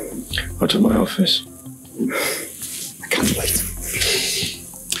 Out of my office. I can't wait.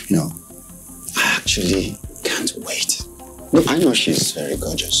 You know, I actually can't wait. Look, I know she's very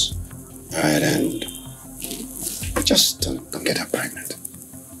gorgeous, right? And just don't get her pregnant.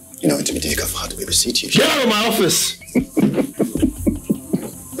 You know, it's a bit difficult for her to babysit you. Get out of my office!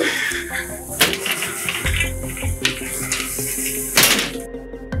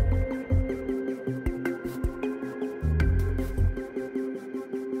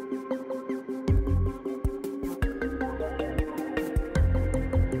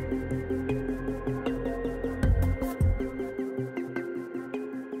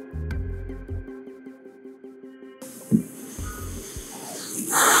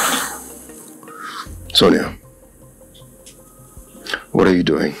 Sonia, what are you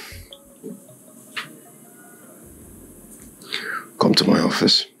doing? Come to my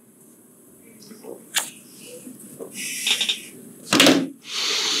office.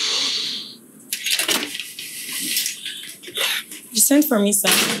 You sent for me,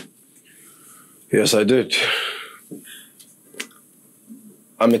 sir. Yes, I did.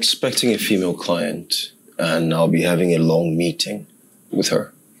 I'm expecting a female client, and I'll be having a long meeting with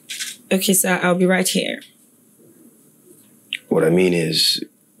her. Okay, sir, I'll be right here. What I mean is,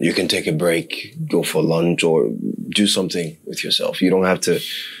 you can take a break, go for lunch, or do something with yourself. You don't have to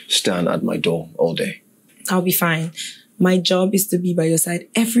stand at my door all day. I'll be fine. My job is to be by your side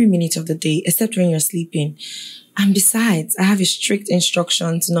every minute of the day, except when you're sleeping. And besides, I have a strict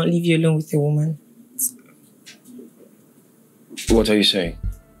instruction to not leave you alone with a woman. What are you saying?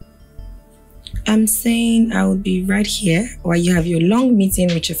 I'm saying I will be right here while you have your long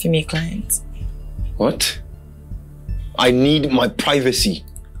meeting with your female client. What? I need my privacy.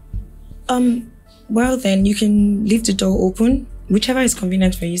 Well then, you can leave the door open, whichever is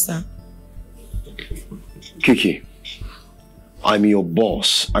convenient for you, sir. Kiki, I'm your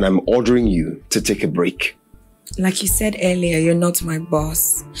boss and I'm ordering you to take a break. Like you said earlier, you're not my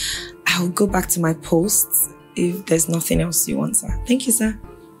boss. I'll go back to my post if there's nothing else you want, sir. Thank you, sir.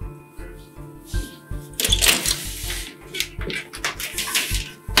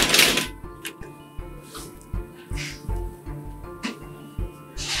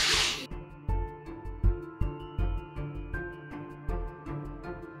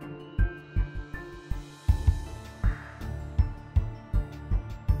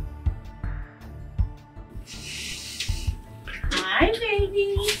 Hi,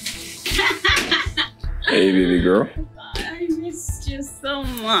 baby. Hey, baby girl. I missed you so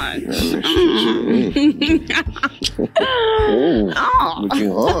much. Oh,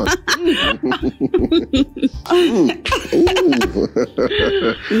 looking hot.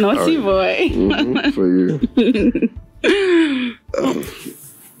 Naughty boy. For you.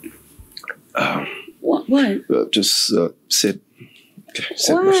 What? Just sit. Okay,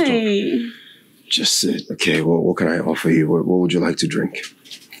 sit. Why? Just sit. Okay, well, what can I offer you? What would you like to drink?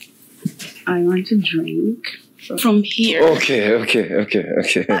 I want to drink from here. Okay.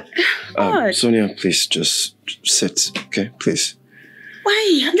 What? Sonia, please just sit, okay? Please.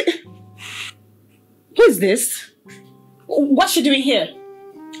 Why? Who is this? What's she doing here?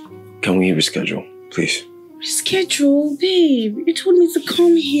 Can we reschedule, please? Reschedule? Babe, you told me to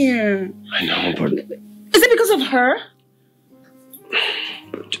come here. I know, but... Is it because of her?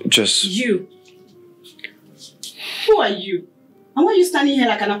 Just... You. Who are you? And why are you standing here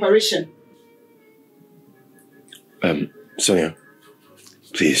like an apparition? Sonia,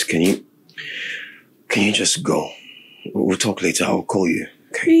 please, can you just go? We'll talk later. I'll call you.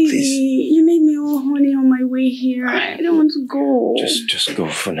 Okay, please. You made me all horny on my way here. I don't want to go. Just go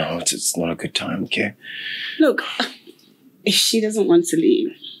for now. It's not a good time, okay? Look, if she doesn't want to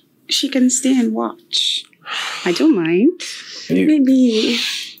leave, she can stay and watch. I don't mind. Maybe.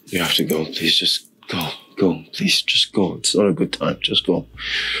 You have to go. Please, just go. Go. Please, just go. It's not a good time. Just go.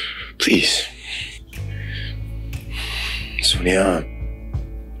 Please. Sonia.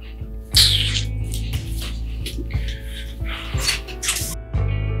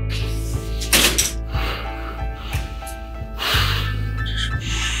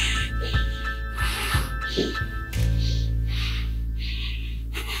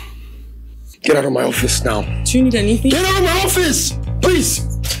 Get out of my office now. Do you need anything? Get out of my office! Please!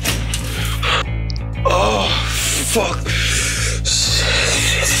 Oh, fuck.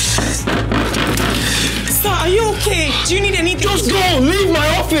 Sir, are you okay? Do you need anything? Just go! Leave my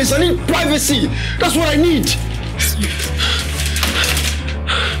office! I need privacy! That's what I need!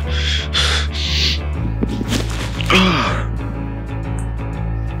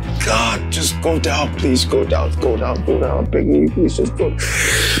 God, just go down, please. Go down, go down, go down. I'm begging you, please, just go.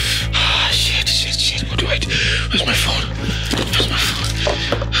 Shit. What do I do? Where's my phone? Where's my phone?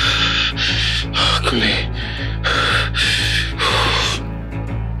 Come here.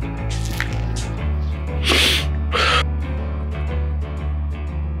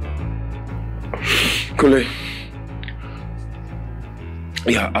 Kule.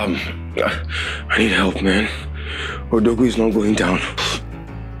 Yeah, I need help, man. Odogu is not going down.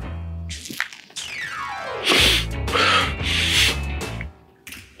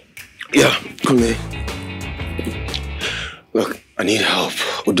 Yeah, Kule. Look, I need help.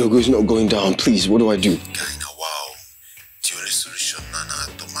 Odogu is not going down. Please, what do I do?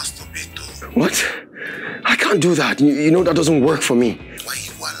 What? I can't do that. You know that doesn't work for me.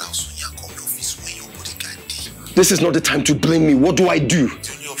 This is not the time to blame me. What do I do?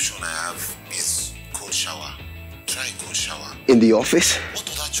 The only option I have is cold shower. Try cold shower. In the office? What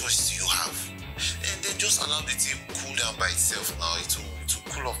other choice do you have? And then just allow the tea cool down by itself now. It will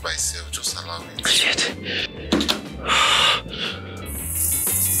cool off by itself. Just allow it. Shit.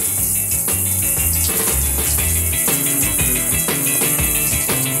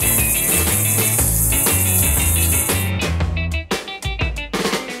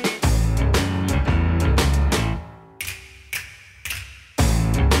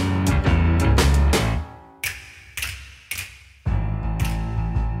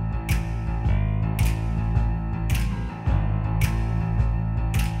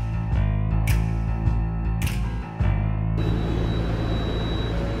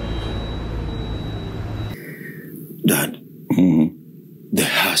 Dad, there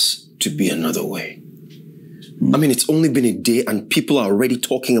has to be another way. I mean, it's only been a day and people are already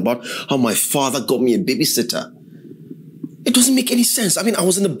talking about how my father got me a babysitter. It doesn't make any sense. I mean, I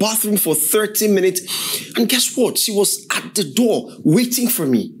was in the bathroom for 30 minutes and guess what? She was at the door waiting for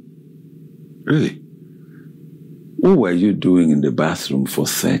me. Really? What were you doing in the bathroom for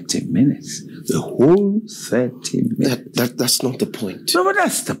 30 minutes? The whole 30 minutes? That's not the point. No, but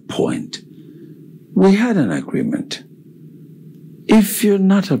that's the point. We had an agreement. If you're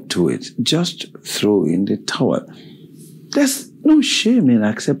not up to it, just throw in the towel. There's no shame in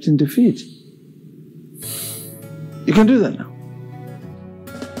accepting defeat. You can do that now.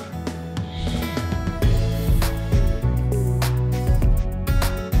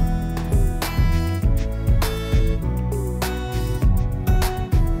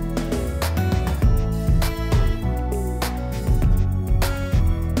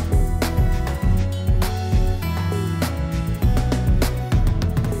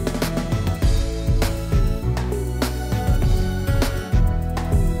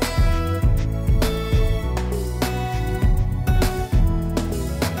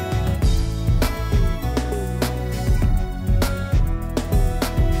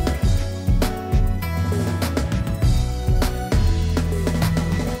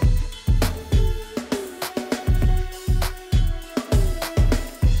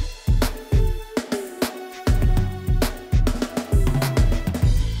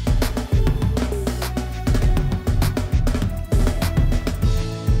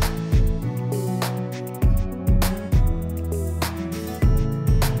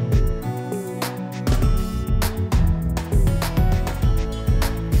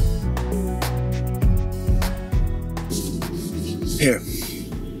 Here.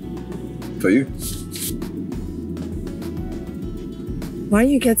 For you. Why are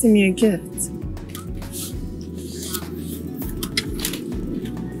you getting me a gift?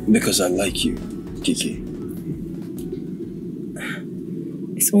 Because I like you, Kiki.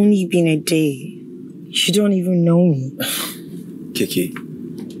 It's only been a day. You don't even know me. Kiki,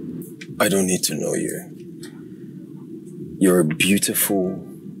 I don't need to know you. You're a beautiful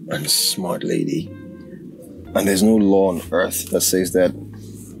and smart lady. And there's no law on earth that says that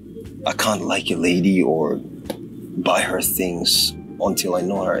I can't like a lady or buy her things until I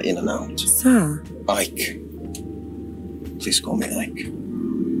know her in and out. Sir. Ike. Please call me Ike.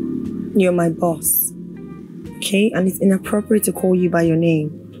 You're my boss. Okay? And it's inappropriate to call you by your name.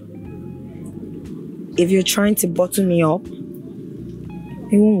 If you're trying to bottle me up,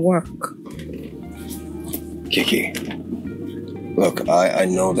 it won't work. Kiki, look, I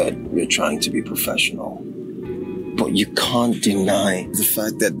know that you're trying to be professional, but you can't deny the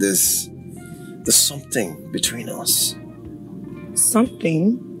fact that there's something between us.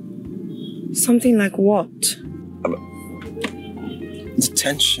 Something? Something like what? The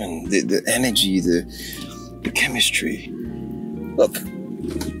tension, the energy, the chemistry. Look,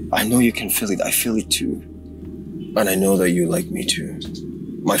 I know you can feel it. I feel it too. And I know that you like me too.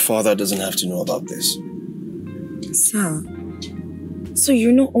 My father doesn't have to know about this. Sir, so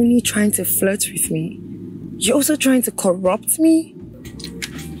you're not only trying to flirt with me, you're also trying to corrupt me?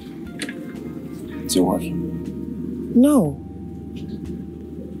 Is it working? No.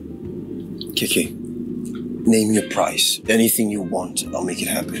 Kiki, name your price. Anything you want, I'll make it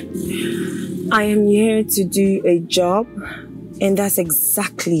happen. I am here to do a job, and that's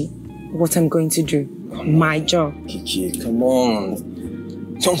exactly what I'm going to do. My job. Kiki, come on.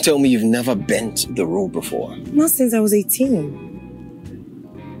 Don't tell me you've never bent the rule before. Not since I was 18.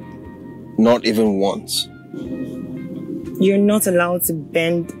 Not even once. You're not allowed to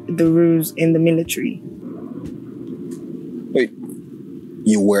bend the rules in the military. Wait,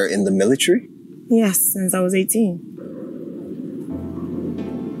 you were in the military? Yes, since I was 18.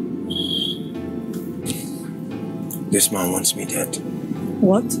 This man wants me dead.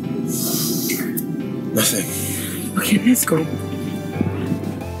 What? Nothing. Okay, let's go.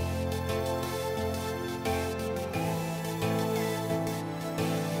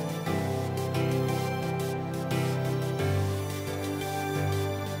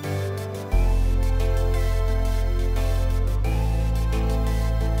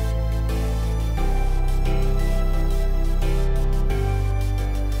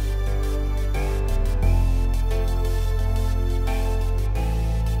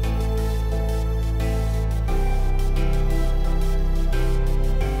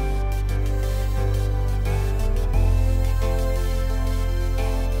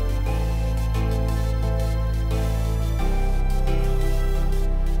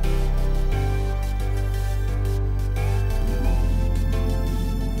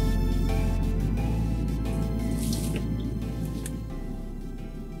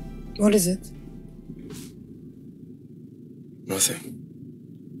 What is it? Nothing.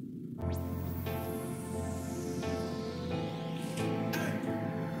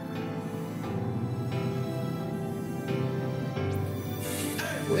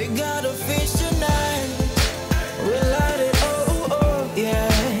 We got a fish tonight. We light it, oh, oh, yeah.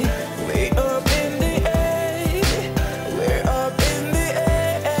 We up in the air. We're up in the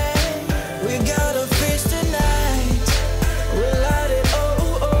air. We got a fish tonight. We light it,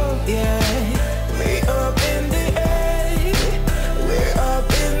 oh, oh, yeah. We up in the air. We're up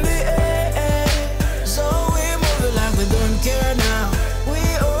in the air. So we moving like we don't care now. We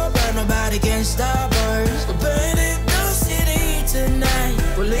open, nobody can stop us. We're burning the city tonight.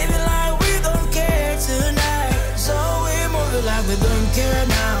 We're living like we don't care tonight. So we moving like we don't care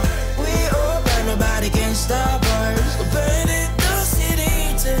now. We open, nobody can stop us. We're burning the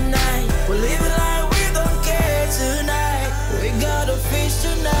city tonight. We're living like we don't care tonight. We got a fish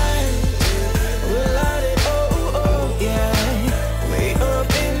tonight. We light it, oh, oh, yeah. We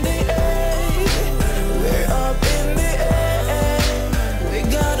up in the air. We're up in the air. We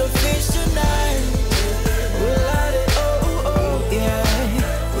got a fish tonight. We light it, oh, oh, yeah.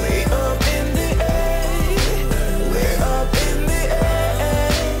 We up in the air. We're up in the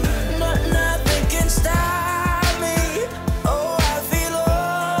air. Nothing can stop me. Oh, I feel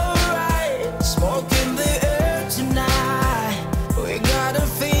alright. Smoke in the air tonight. We got a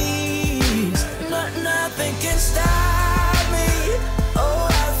feast. Nothing can stop me. Oh,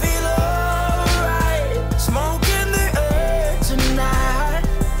 I feel alright. Smoke in the air tonight.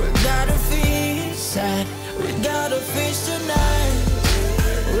 We got a feast. We got a fish tonight.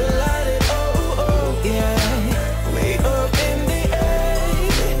 We light it, oh, oh, yeah. We up in the air.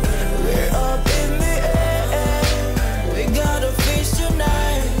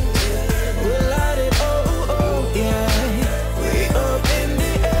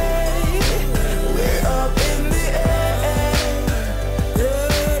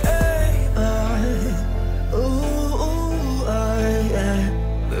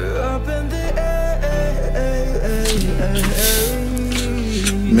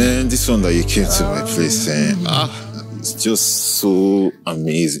 this one that you came to my place, it's just so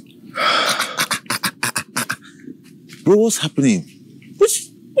amazing. Bro, what's happening? Which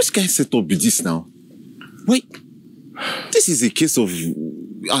kind of setup be this now? Wait, this is a case of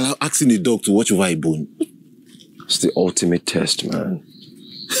asking the dog to watch over a bone. It's the ultimate test, man.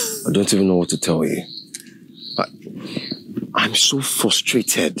 I don't even know what to tell you. I'm so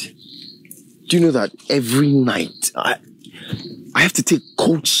frustrated. Do you know that every night I have to take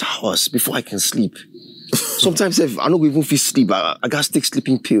cold showers before I can sleep? Sometimes if I don't even feel sleep, I gotta take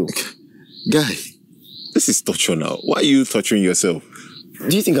sleeping pill. Guy, this is torture now. Why are you torturing yourself?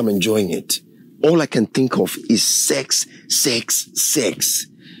 Do you think I'm enjoying it? All I can think of is sex, sex, sex.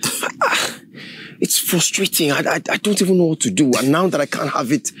 It's frustrating. I don't even know what to do. And now that I can't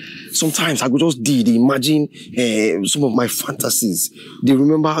have it, sometimes I could just imagine some of my fantasies. They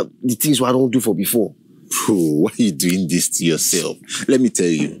remember the things I don't do for before. Bro, why are you doing this to yourself? Let me tell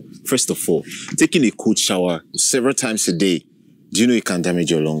you. First of all, taking a cold shower several times a day, do you know it can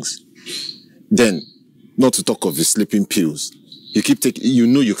damage your lungs? Then, not to talk of the sleeping pills. You keep taking, you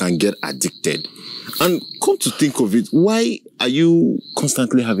know you can get addicted. And come to think of it, why are you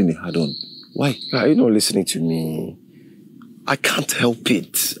constantly having a hard-on? Why? Are you not listening to me? I can't help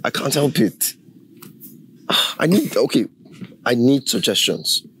it. I can't help it. I need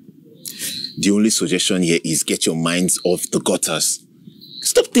suggestions. The only suggestion here is get your minds off the gutters.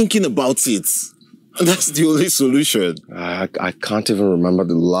 Stop thinking about it. That's the only solution. I can't even remember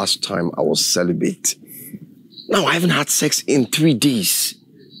the last time I was celibate. Now, I haven't had sex in 3 days.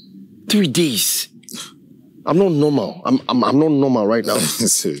 3 days. I'm not normal. I'm not normal right now.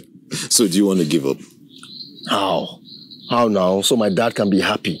 So do you want to give up? How? How now? So my dad can be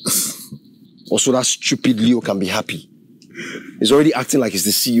happy. Or so that stupid Leo can be happy. He's already acting like he's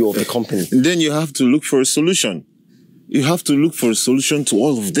the CEO of the company. Then you have to look for a solution. You have to look for a solution to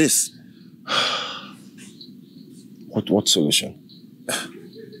all of this. What solution?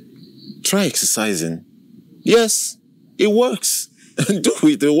 Try exercising. Yes, it works. Do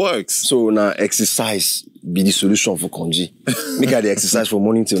it, it works. So now exercise be the solution for Konji. Make her the exercise from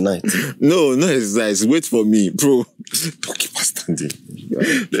morning till night. No exercise. Wait for me, bro. Don't keep us standing.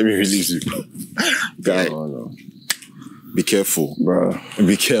 Let me release you. Guy. No. Be careful. Bro.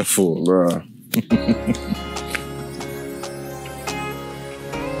 Be careful. Bro.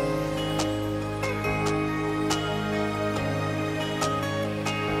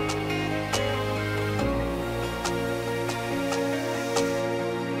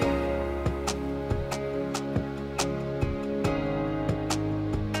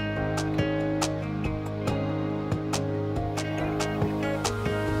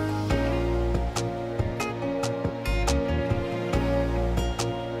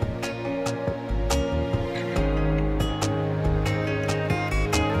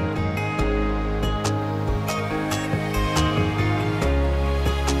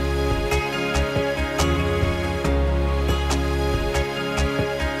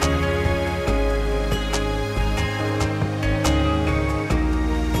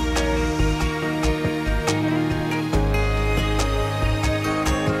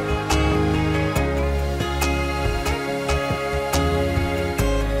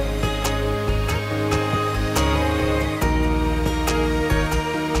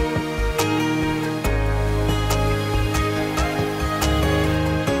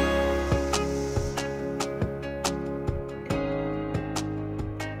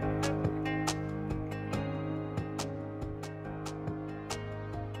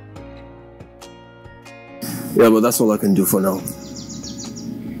 Yeah, but that's all I can do for now.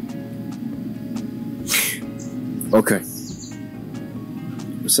 Okay.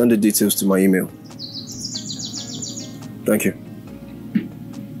 Send the details to my email. Thank you.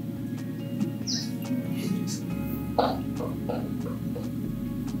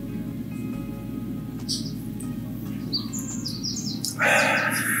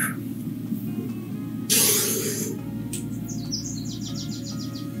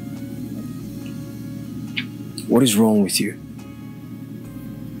 What is wrong with you?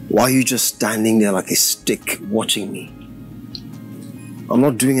 Why are you just standing there like a stick watching me? I'm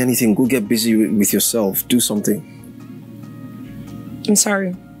not doing anything. Go get busy with yourself. Do something. I'm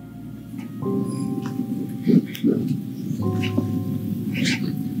sorry.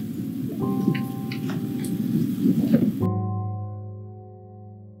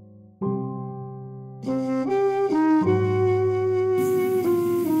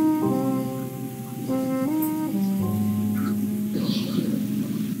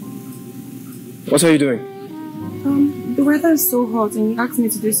 What are you doing? The weather is so hot and you asked me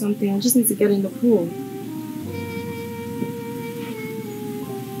to do something. I just need to get in the pool.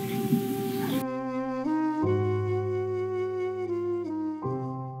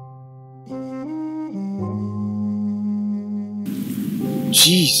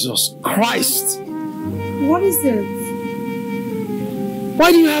 Jesus Christ! What is it? Why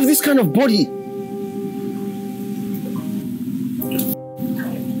do you have this kind of body?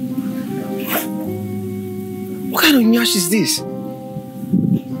 What kind of nyash is this?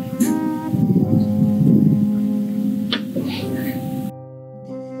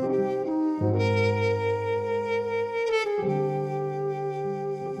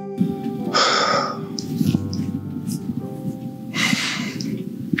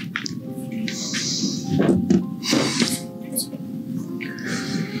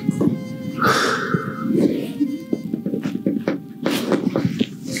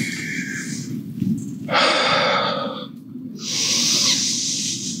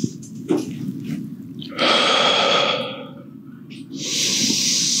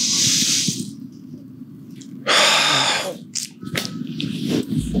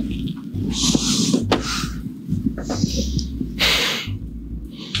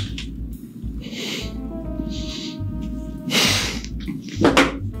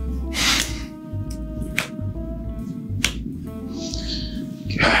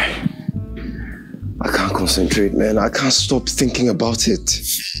 Concentrate, man. I can't stop thinking about it.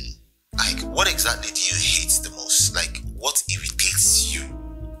 Like, what exactly do you hate the most? Like, what irritates you?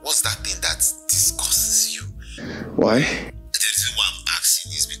 What's that thing that disgusts you? Why? The reason why I'm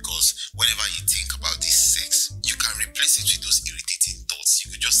asking is because whenever you think about this sex, you can replace it with those irritating thoughts.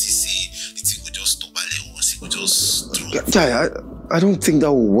 You could just say the thing would just stop once, it would just throw. Yeah, I don't think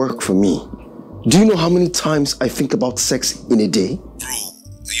that will work for me. Do you know how many times I think about sex in a day? Bro,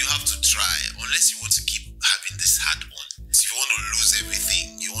 you have to try. Unless you want to keep having this hard on. If you want to lose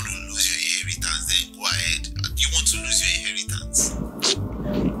everything, you want to lose your inheritance, then go ahead. You want to lose your inheritance.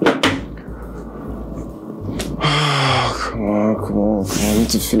 Come on. I need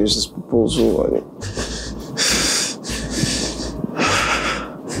to finish this proposal.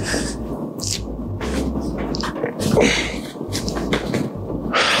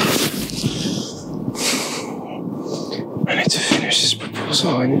 I need to finish this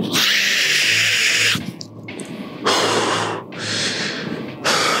proposal.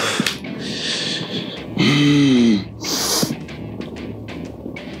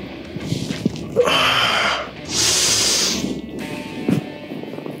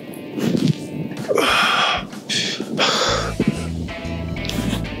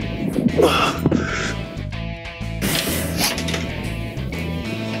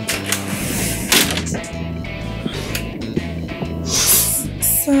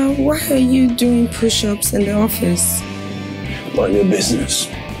 So why are you doing push-ups in the office? Mind your business.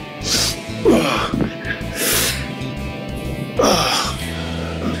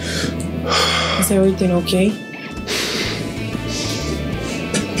 Is everything okay?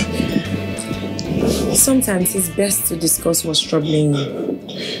 Sometimes it's best to discuss what's troubling you.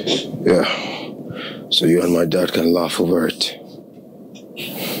 Yeah. So you and my dad can laugh over it.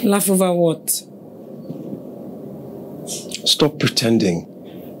 Laugh over what? Stop pretending.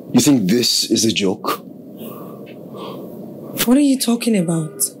 You think this is a joke? What are you talking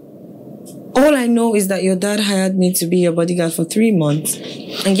about? All I know is that your dad hired me to be your bodyguard for 3 months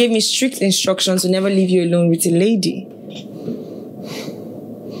and gave me strict instructions to never leave you alone with a lady.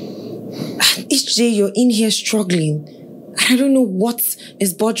 Each day you're in here struggling. I don't know what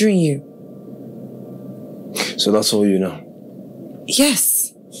is bothering you. So that's all you know?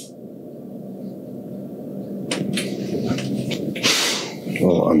 Yes.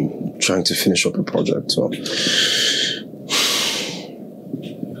 Well, I'm trying to finish up a project, so...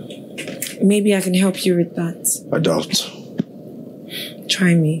 Maybe I can help you with that. I doubt.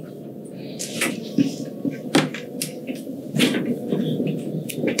 Try me.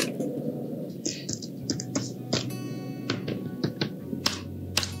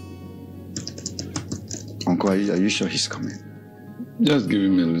 Uncle, are you sure he's coming? Just give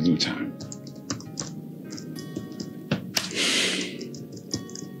him a little time.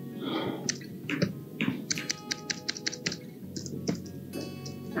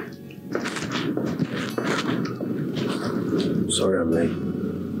 Sorry I'm late.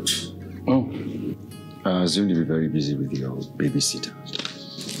 Oh. I assume you'll be very busy with your babysitter.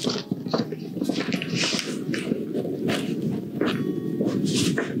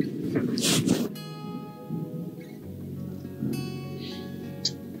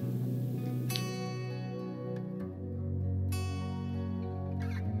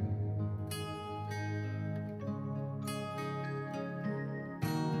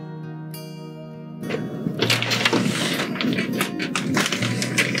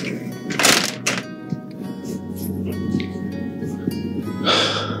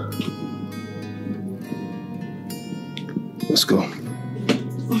 Let's go.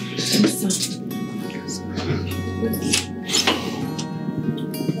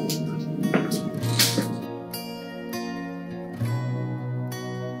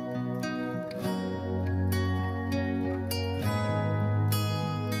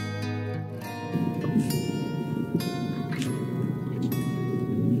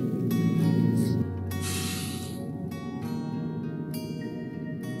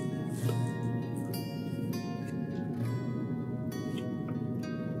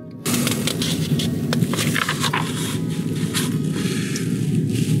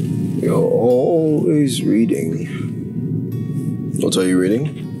 You're always reading. What are you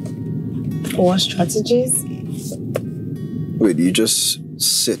reading? War strategies? Wait, you just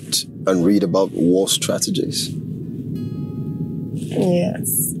sit and read about war strategies?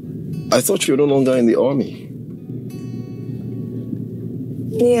 Yes. I thought you were no longer in the army.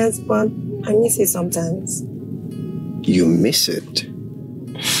 Yes, but I miss it sometimes. You miss it?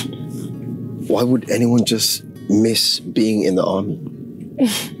 Why would anyone just miss being in the army?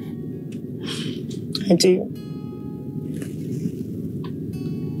 I do.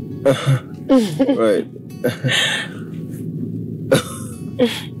 Right.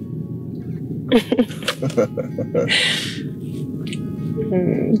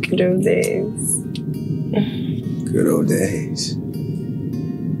 Good old days. Good old days.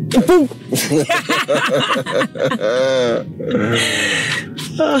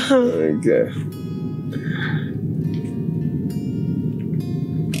 Okay.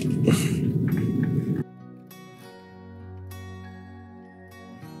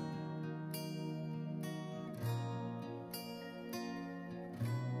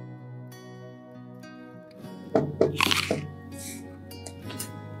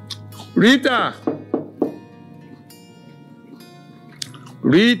 Rita!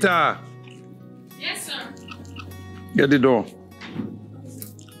 Rita! Yes, sir. Get the door.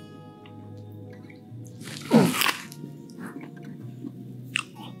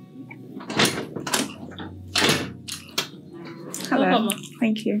 Hello. Welcome.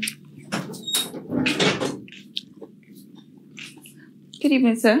 Thank you. Good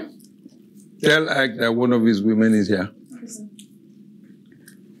evening, sir. Tell Ike that one of his women is here.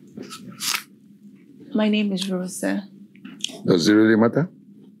 My name is Rose, sir. Does it really matter?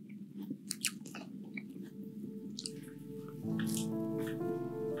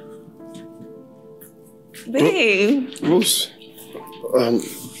 Babe. Rose,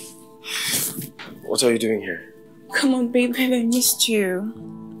 what are you doing here? Come on, babe. Babe, I missed you.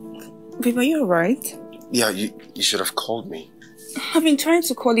 Babe, are you alright? Yeah, you should have called me. I've been trying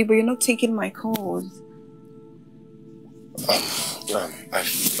to call you, but you're not taking my calls.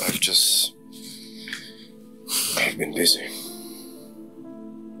 I've been busy.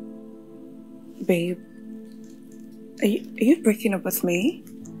 Babe, are you breaking up with me?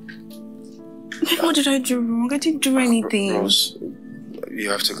 What did I do wrong? I didn't do anything. Rose, you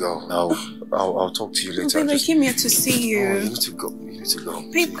have to go. I'll talk to you later. Babe, I came here to see you. Oh, you need to go. You need to go.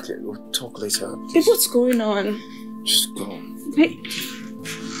 Babe. Okay, we'll talk later. Babe, what's going on? Just go. Babe.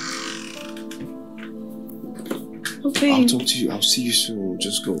 Oh, babe. I'll talk to you. I'll see you soon.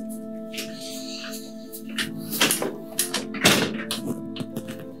 Just go.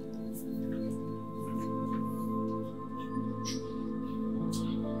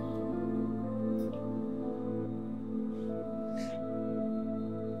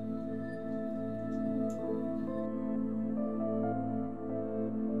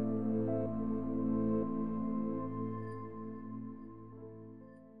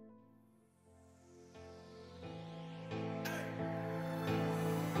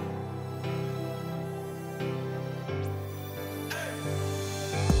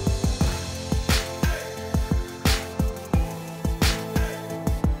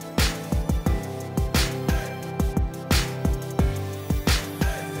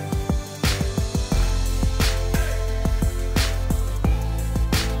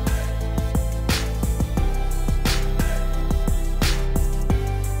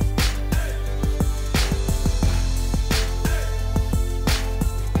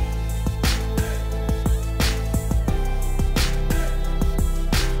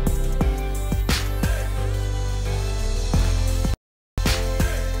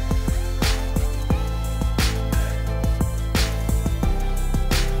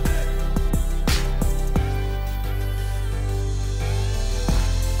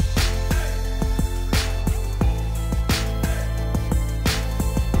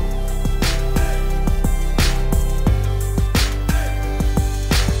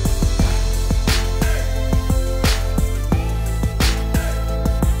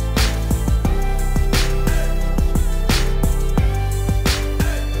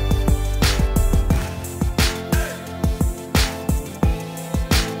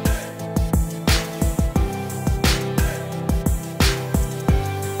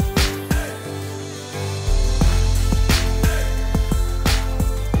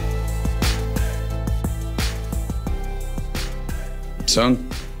 Son?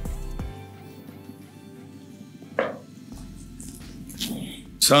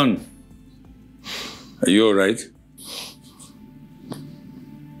 Son? Are you all right?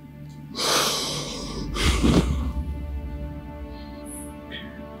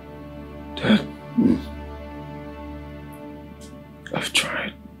 Dad, I've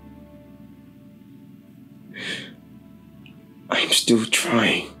tried. I'm still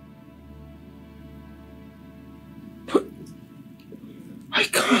trying. But I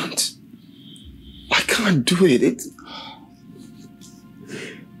can't. I can't do it.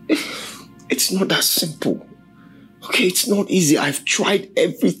 It's not that simple. Okay, it's not easy. I've tried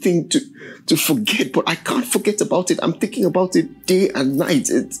everything to forget, but I can't forget about it. I'm thinking about it day and night.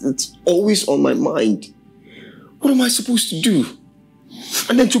 It's always on my mind. What am I supposed to do?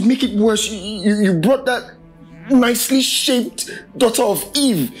 And then to make it worse, you brought that nicely shaped daughter of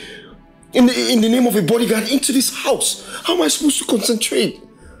Eve in the name of a bodyguard into this house. How am I supposed to concentrate?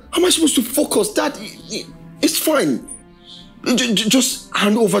 How am I supposed to focus? Dad, it's fine. Just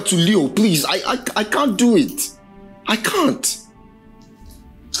hand over to Leo, please. I can't do it. I can't.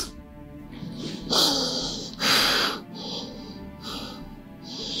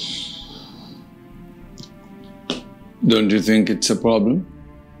 Don't you think it's a problem?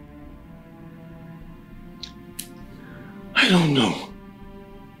 I don't know.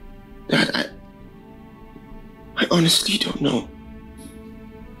 Dad, I honestly don't know.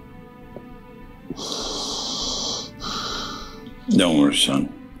 Don't worry, son.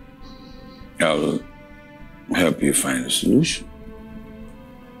 I'll help you find a solution.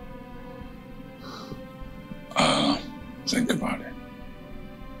 Think about it.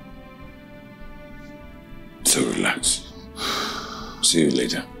 So relax. See you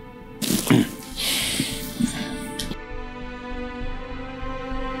later.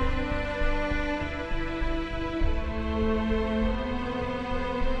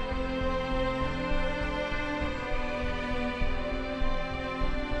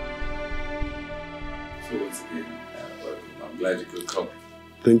 I'm glad you could come.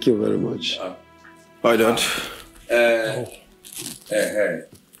 Thank you very much. Hi, Dad.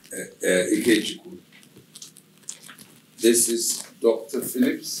 Ikechukwu. This is Dr.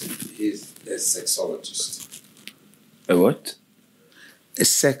 Phillips. He's a sexologist. A what? A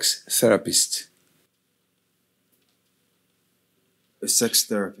sex therapist. A sex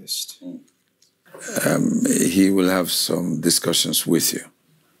therapist? He will have some discussions with you.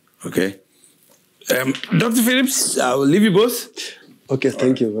 Okay? Dr. Phillips, I will leave you both. Okay,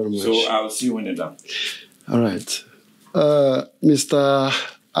 thank you very much. So I'll see you when you're done. All right. Mr.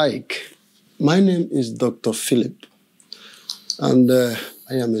 Ike, my name is Dr. Philip, and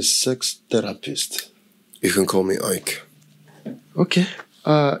I am a sex therapist. You can call me Ike. Okay.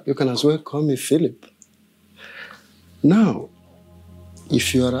 You can as well call me Philip. Now,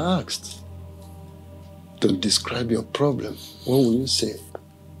 if you are asked to describe your problem, what will you say?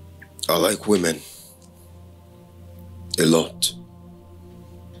 I like women. A lot.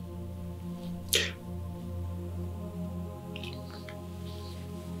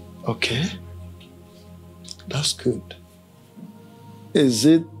 Okay. That's good. Is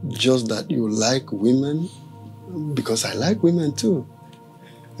it just that you like women? Because I like women too.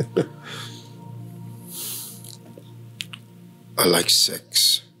 I like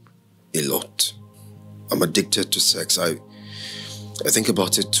sex. A lot. I'm addicted to sex. I think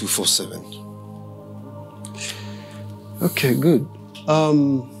about it 24/7. Okay, good.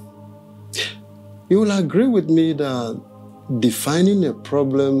 You will agree with me that defining a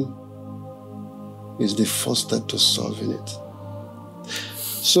problem is the first step to solving it.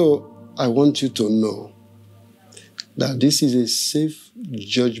 So I want you to know that this is a safe,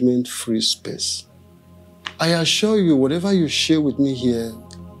 judgment-free space. I assure you, whatever you share with me here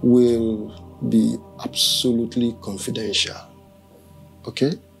will be absolutely confidential.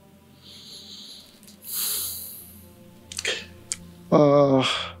 Okay?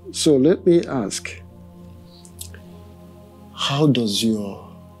 So let me ask, how does your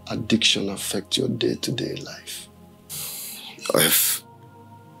addiction affect your day-to-day life?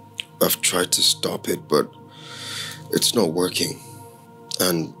 I've tried to stop it, but it's not working.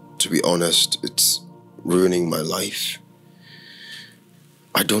 And to be honest, it's ruining my life.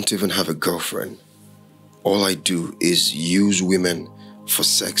 I don't even have a girlfriend. All I do is use women for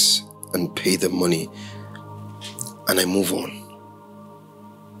sex and pay them money, and I move on.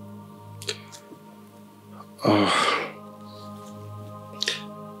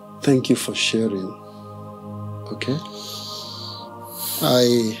 Thank you for sharing, okay?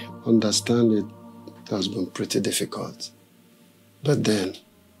 I understand it has been pretty difficult. But then,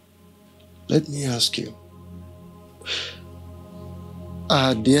 let me ask you,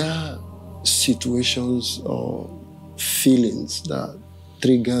 Are there situations or feelings that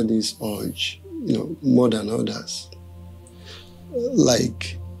trigger this urge, more than others?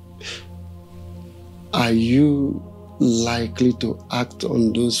 Like, are you likely to act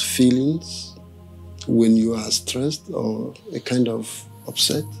on those feelings when you are stressed or a kind of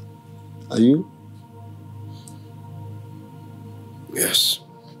upset? Are you? Yes.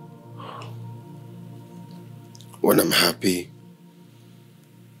 When I'm happy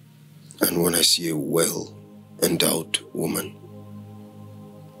and when I see a well-endowed woman.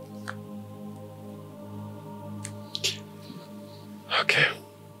 Okay.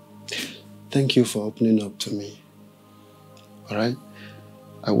 Thank you for opening up to me. All right?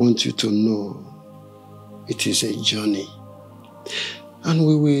 I want you to know it is a journey. And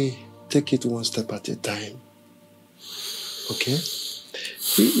we will take it one step at a time. Okay?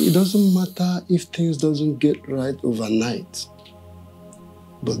 It doesn't matter if things doesn't get right overnight.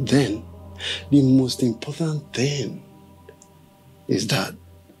 But then, the most important thing is that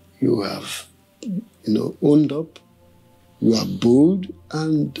you have, owned up, you are bold,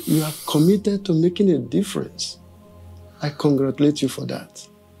 and you are committed to making a difference. I congratulate you for that.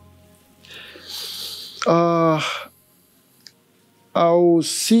 I'll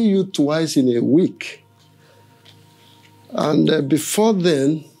see you twice in a week. And before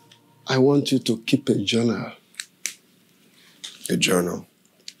then, I want you to keep a journal. A journal?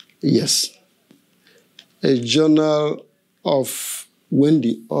 Yes. A journal of when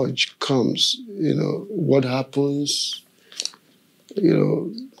the urge comes, what happens,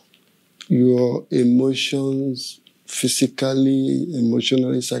 your emotions, physically,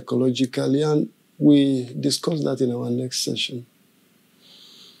 emotionally, psychologically, and we discuss that in our next session.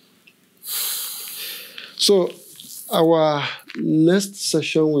 So, our next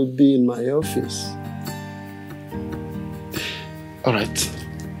session will be in my office. All right.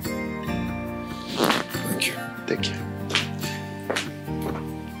 Thank you. Thank you.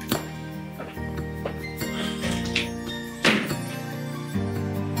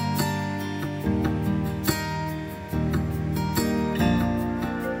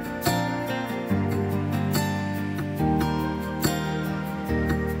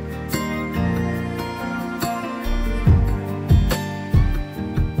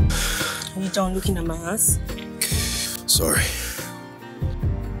 Done looking at my ass? Sorry.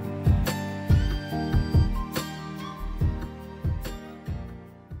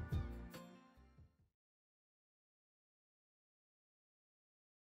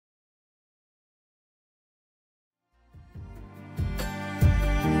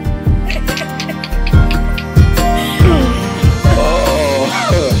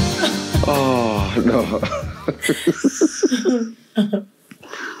 Oh, no.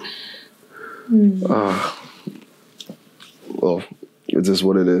 Well, it is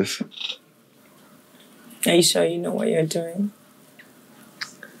what it is. Are you sure you know what you're doing?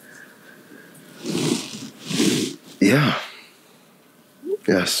 Yeah.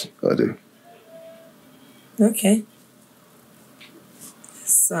 Yes, I do. Okay.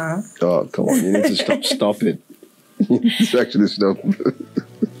 So. Oh, come on. You need to stop it. You need to actually stop.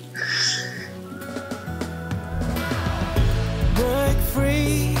 Break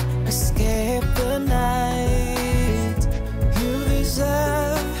free, escape the night. You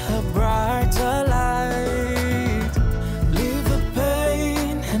deserve a brighter light. Leave the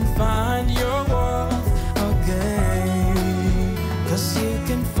pain and find your worth again. 'Cause you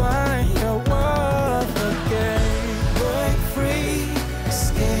can find your worth again. Break free,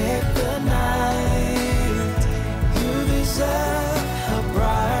 escape the night. You deserve a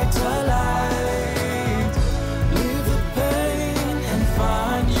brighter light. Leave the pain and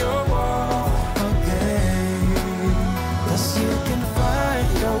find your worth again. 'Cause you can find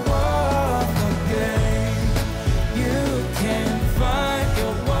your worth again. You can find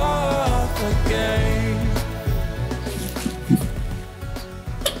your worth again.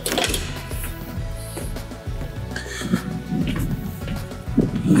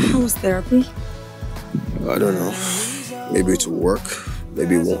 How was therapy? I don't know. Maybe it'll work.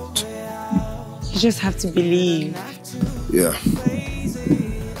 Maybe it won't. You just have to believe. Yeah.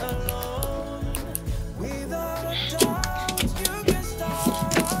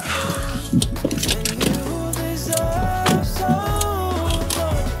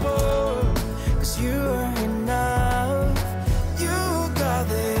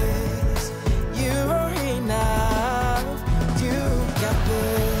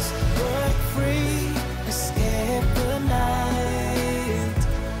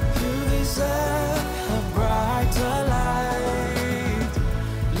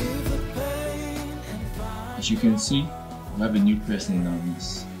 As you can see, We have a new person in our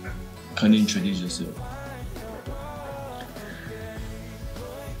midst. Can you introduce yourself?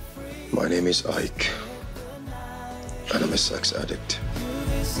 My name is Ike, and I'm a sex addict.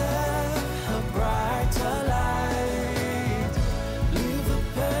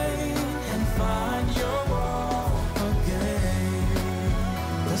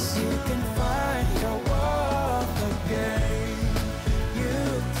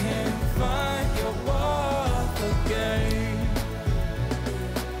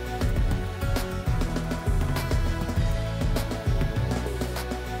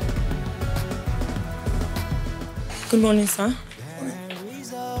 Good morning, sir.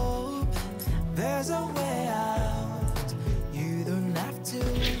 There's a way out. You don't have to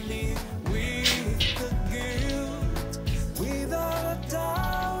live with the guilt. Without a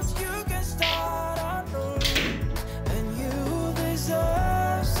doubt, you can start anew. And you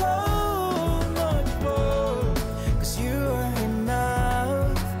deserve so much more. 'Cause you are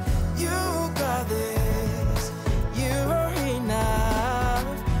enough. You got this. You are enough.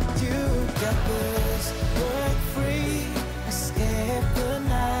 You got this. Break free. Escape the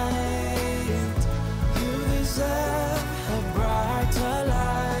night. You deserve a brighter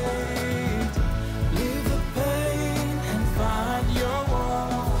light. Leave the pain and find your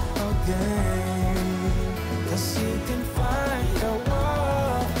world again. 'Cause you can find your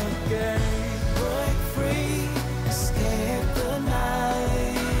world again. Break free, escape the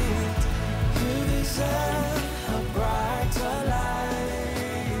night. You deserve a brighter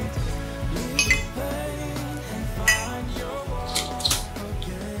light. Leave the pain and find your world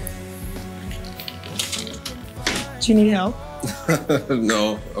Do you need help?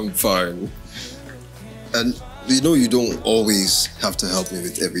 No, I'm fine. And you know you don't always have to help me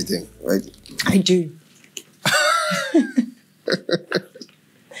with everything, right? I do.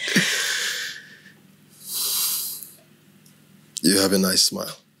 You have a nice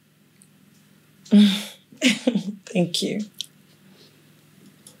smile. Thank you.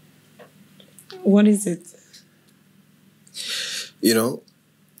 What is it? You know,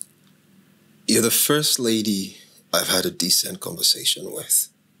 you're the first lady I've had a decent conversation with.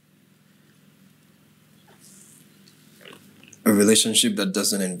 A relationship that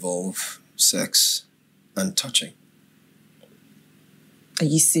doesn't involve sex and touching. Are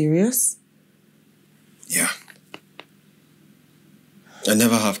you serious? Yeah. I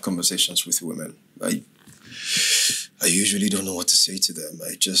never have conversations with women. I usually don't know what to say to them.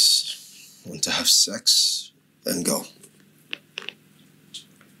 I just want to have sex and go.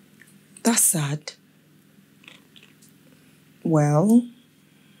 That's sad. Well,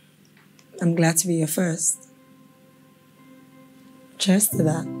 I'm glad to be your first. Cheers to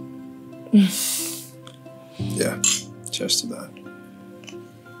that. Yeah, cheers to that.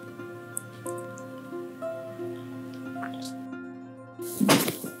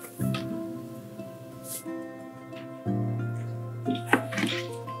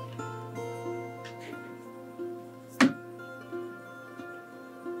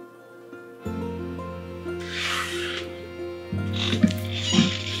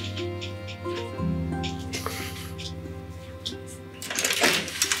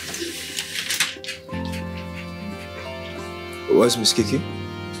 Where's Miss Kiki?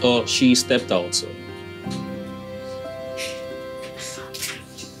 Oh, she stepped out, so.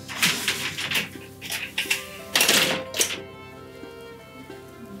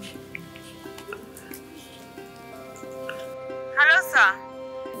 Hello, sir.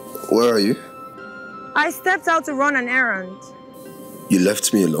 Where are you? I stepped out to run an errand. You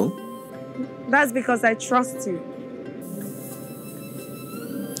left me alone? That's because I trust you.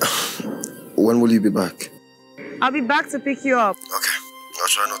 When will you be back? I'll be back to pick you up. Okay. I'll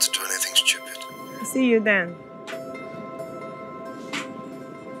try not to do anything stupid. See you then.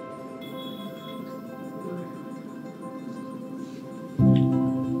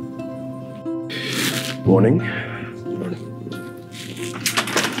 Morning.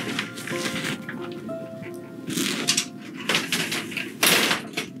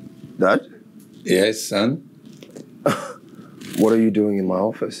 Dad? Yes, son? What are you doing in my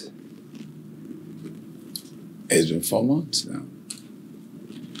office? It's been 4 months now.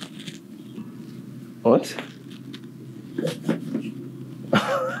 What?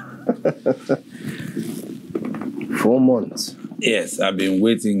 Four months? Yes, I've been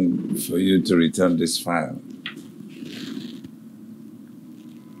waiting for you to return this file.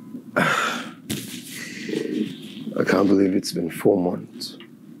 I can't believe it's been 4 months.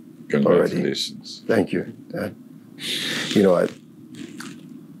 Congratulations. Already. Thank you, Dad. You know,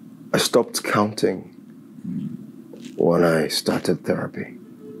 I stopped counting when I started therapy.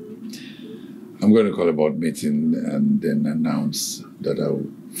 I'm going to call a board meeting and then announce that I'll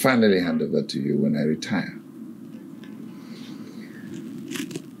finally hand over to you when I retire.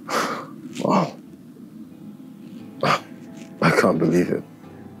 Wow. I can't believe it.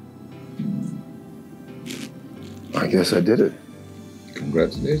 I guess I did it.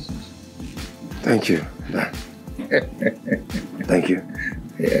 Congratulations. Thank you, Dad. Thank you.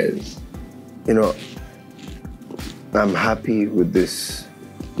 Yes. You know, I'm happy with this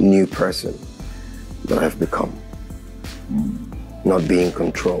new person that I've become. Not being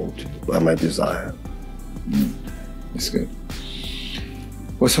controlled by my desire. That's good.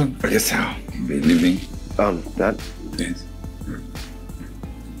 Well, son, I guess I'll be leaving. Dad? Yes.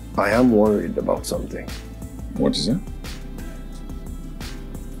 I am worried about something. What is that?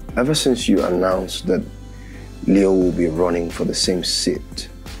 Ever since you announced that Leo will be running for the same seat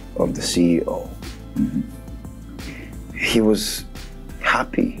of the CEO, he was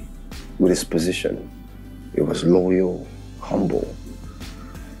happy with his position. He was loyal, humble.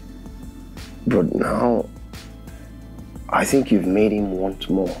 But now, I think you've made him want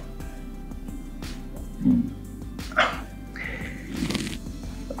more.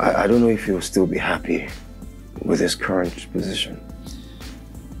 I don't know if he'll still be happy with his current position.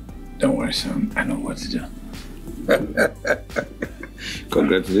 Don't worry, son. I know what to do.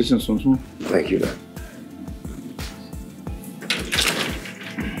 Congratulations once more. Thank you, Dad.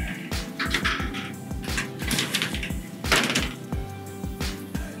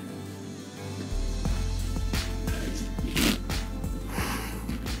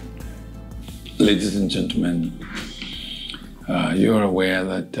 Ladies and gentlemen, you're aware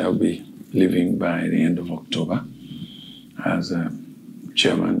that I'll be leaving by the end of October as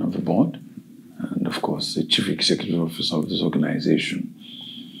chairman of the board and, of course, the chief executive officer of this organization.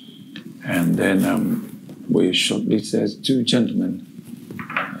 And then we shortlisted 2 gentlemen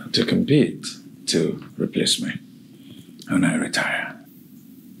to compete to replace me when I retire.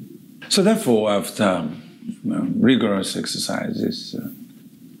 So therefore, after rigorous exercises,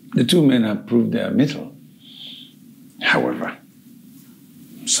 the 2 men have proved their mettle. However,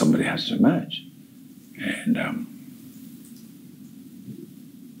 somebody has to emerge. And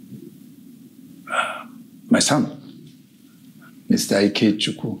my son, Mr.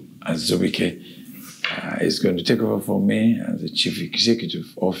 Ikechukwu Azubike, is going to take over for me as the Chief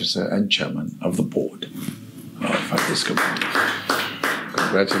Executive Officer and Chairman of the Board of this company.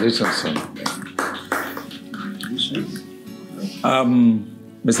 Congratulations, son.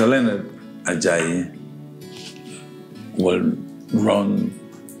 Mr. Leonard Ajayi will run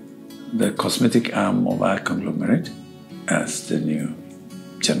the cosmetic arm of our conglomerate as the new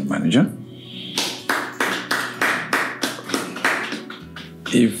general manager.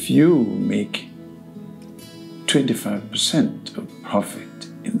 If you make 25% of profit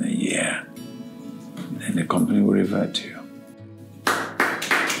in a year, then the company will revert to you.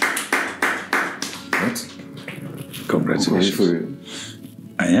 What? Congratulations.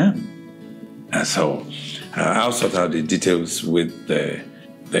 I am. So I'll sort out the details with the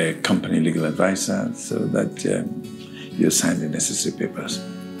company legal advisor so that you sign the necessary papers.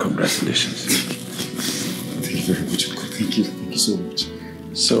 Congratulations. Thank you very much, Uncle. Thank you. Thank you so much.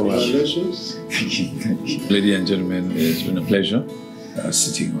 So, Congratulations. Thank you. Ladies and gentlemen, it's been a pleasure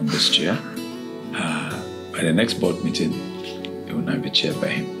sitting on this chair. By the next board meeting, it will now be chaired by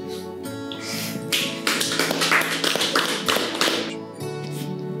him.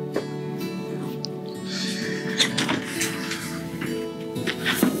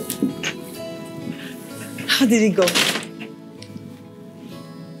 How did it go?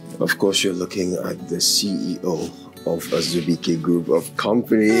 Of course, you're looking at the CEO of Azubike Group of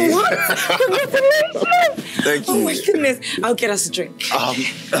Companies. What? Congratulations! Thank you. Oh my goodness. I'll get us a drink.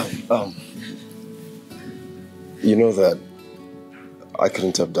 You know that I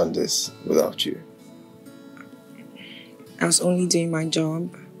couldn't have done this without you. I was only doing my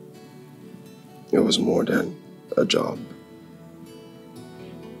job. It was more than a job.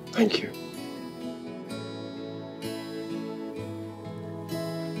 Thank you.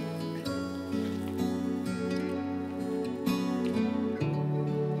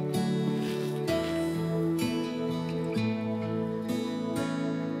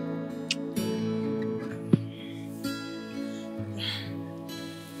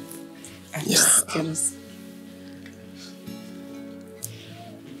 Goodness.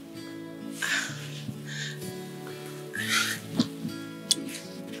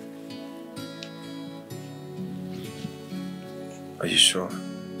 Are you sure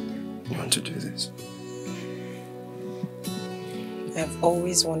you want to do this? I've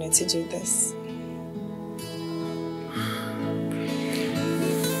always wanted to do this.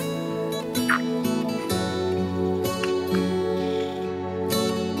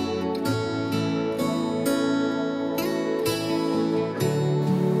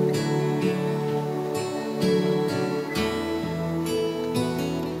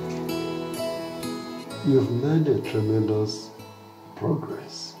 You've made a tremendous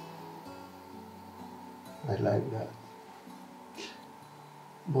progress. I like that.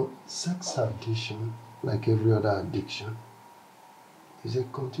 But sex addiction, like every other addiction, is a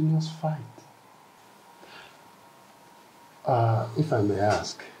continuous fight. If I may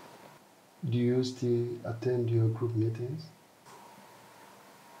ask, do you still attend your group meetings?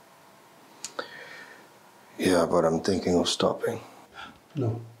 Yeah, but I'm thinking of stopping.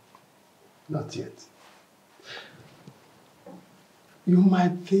 No, not yet. You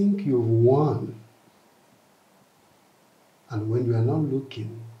might think you've won, and when you are not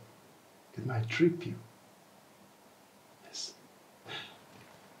looking, it might trip you. Yes.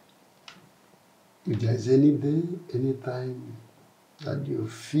 If there's any day, any time that you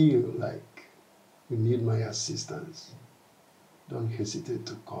feel like you need my assistance, don't hesitate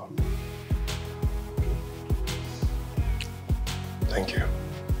to call me. Thank you.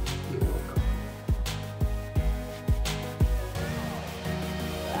 You're welcome.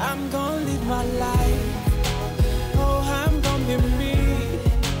 I'm gonna live my life. Oh, I'm gonna be me.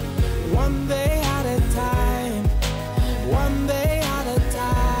 One day at a time. One day at a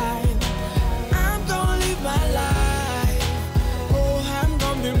time. I'm gonna live my life. Oh, I'm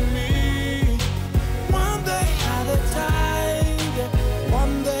gonna be me. One day at a time.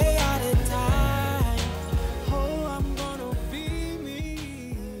 One day at a time. Oh, I'm gonna be me.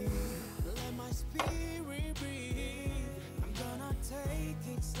 Let my spirit breathe. I'm gonna take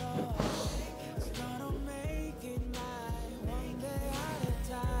it slow. I'm gonna make it mine. One day at a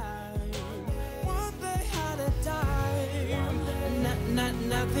time. One day at a time.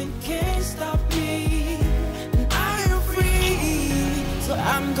 Nothing can stop me. And I am free. So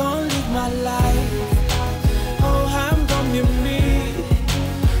I'm gonna live my life. Oh, I'm gonna be me.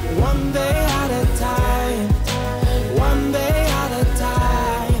 One day at a time. One day at a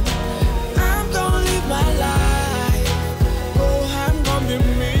time. I'm gonna live my life. Oh, I'm gonna be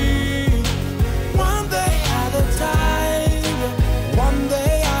me. One day at a time. One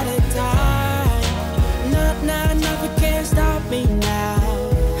day at a time. Nothing can stop me now.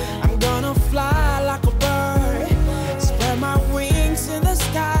 I'm gonna fly like a bird. Spread my wings in the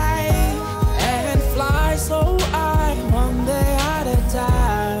sky. And fly so high. One day at a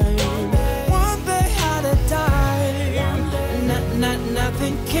time. One day at a time.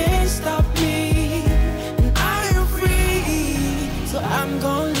 Nothing can stop me. And I am free. So I'm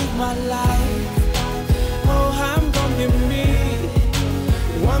gonna live my life.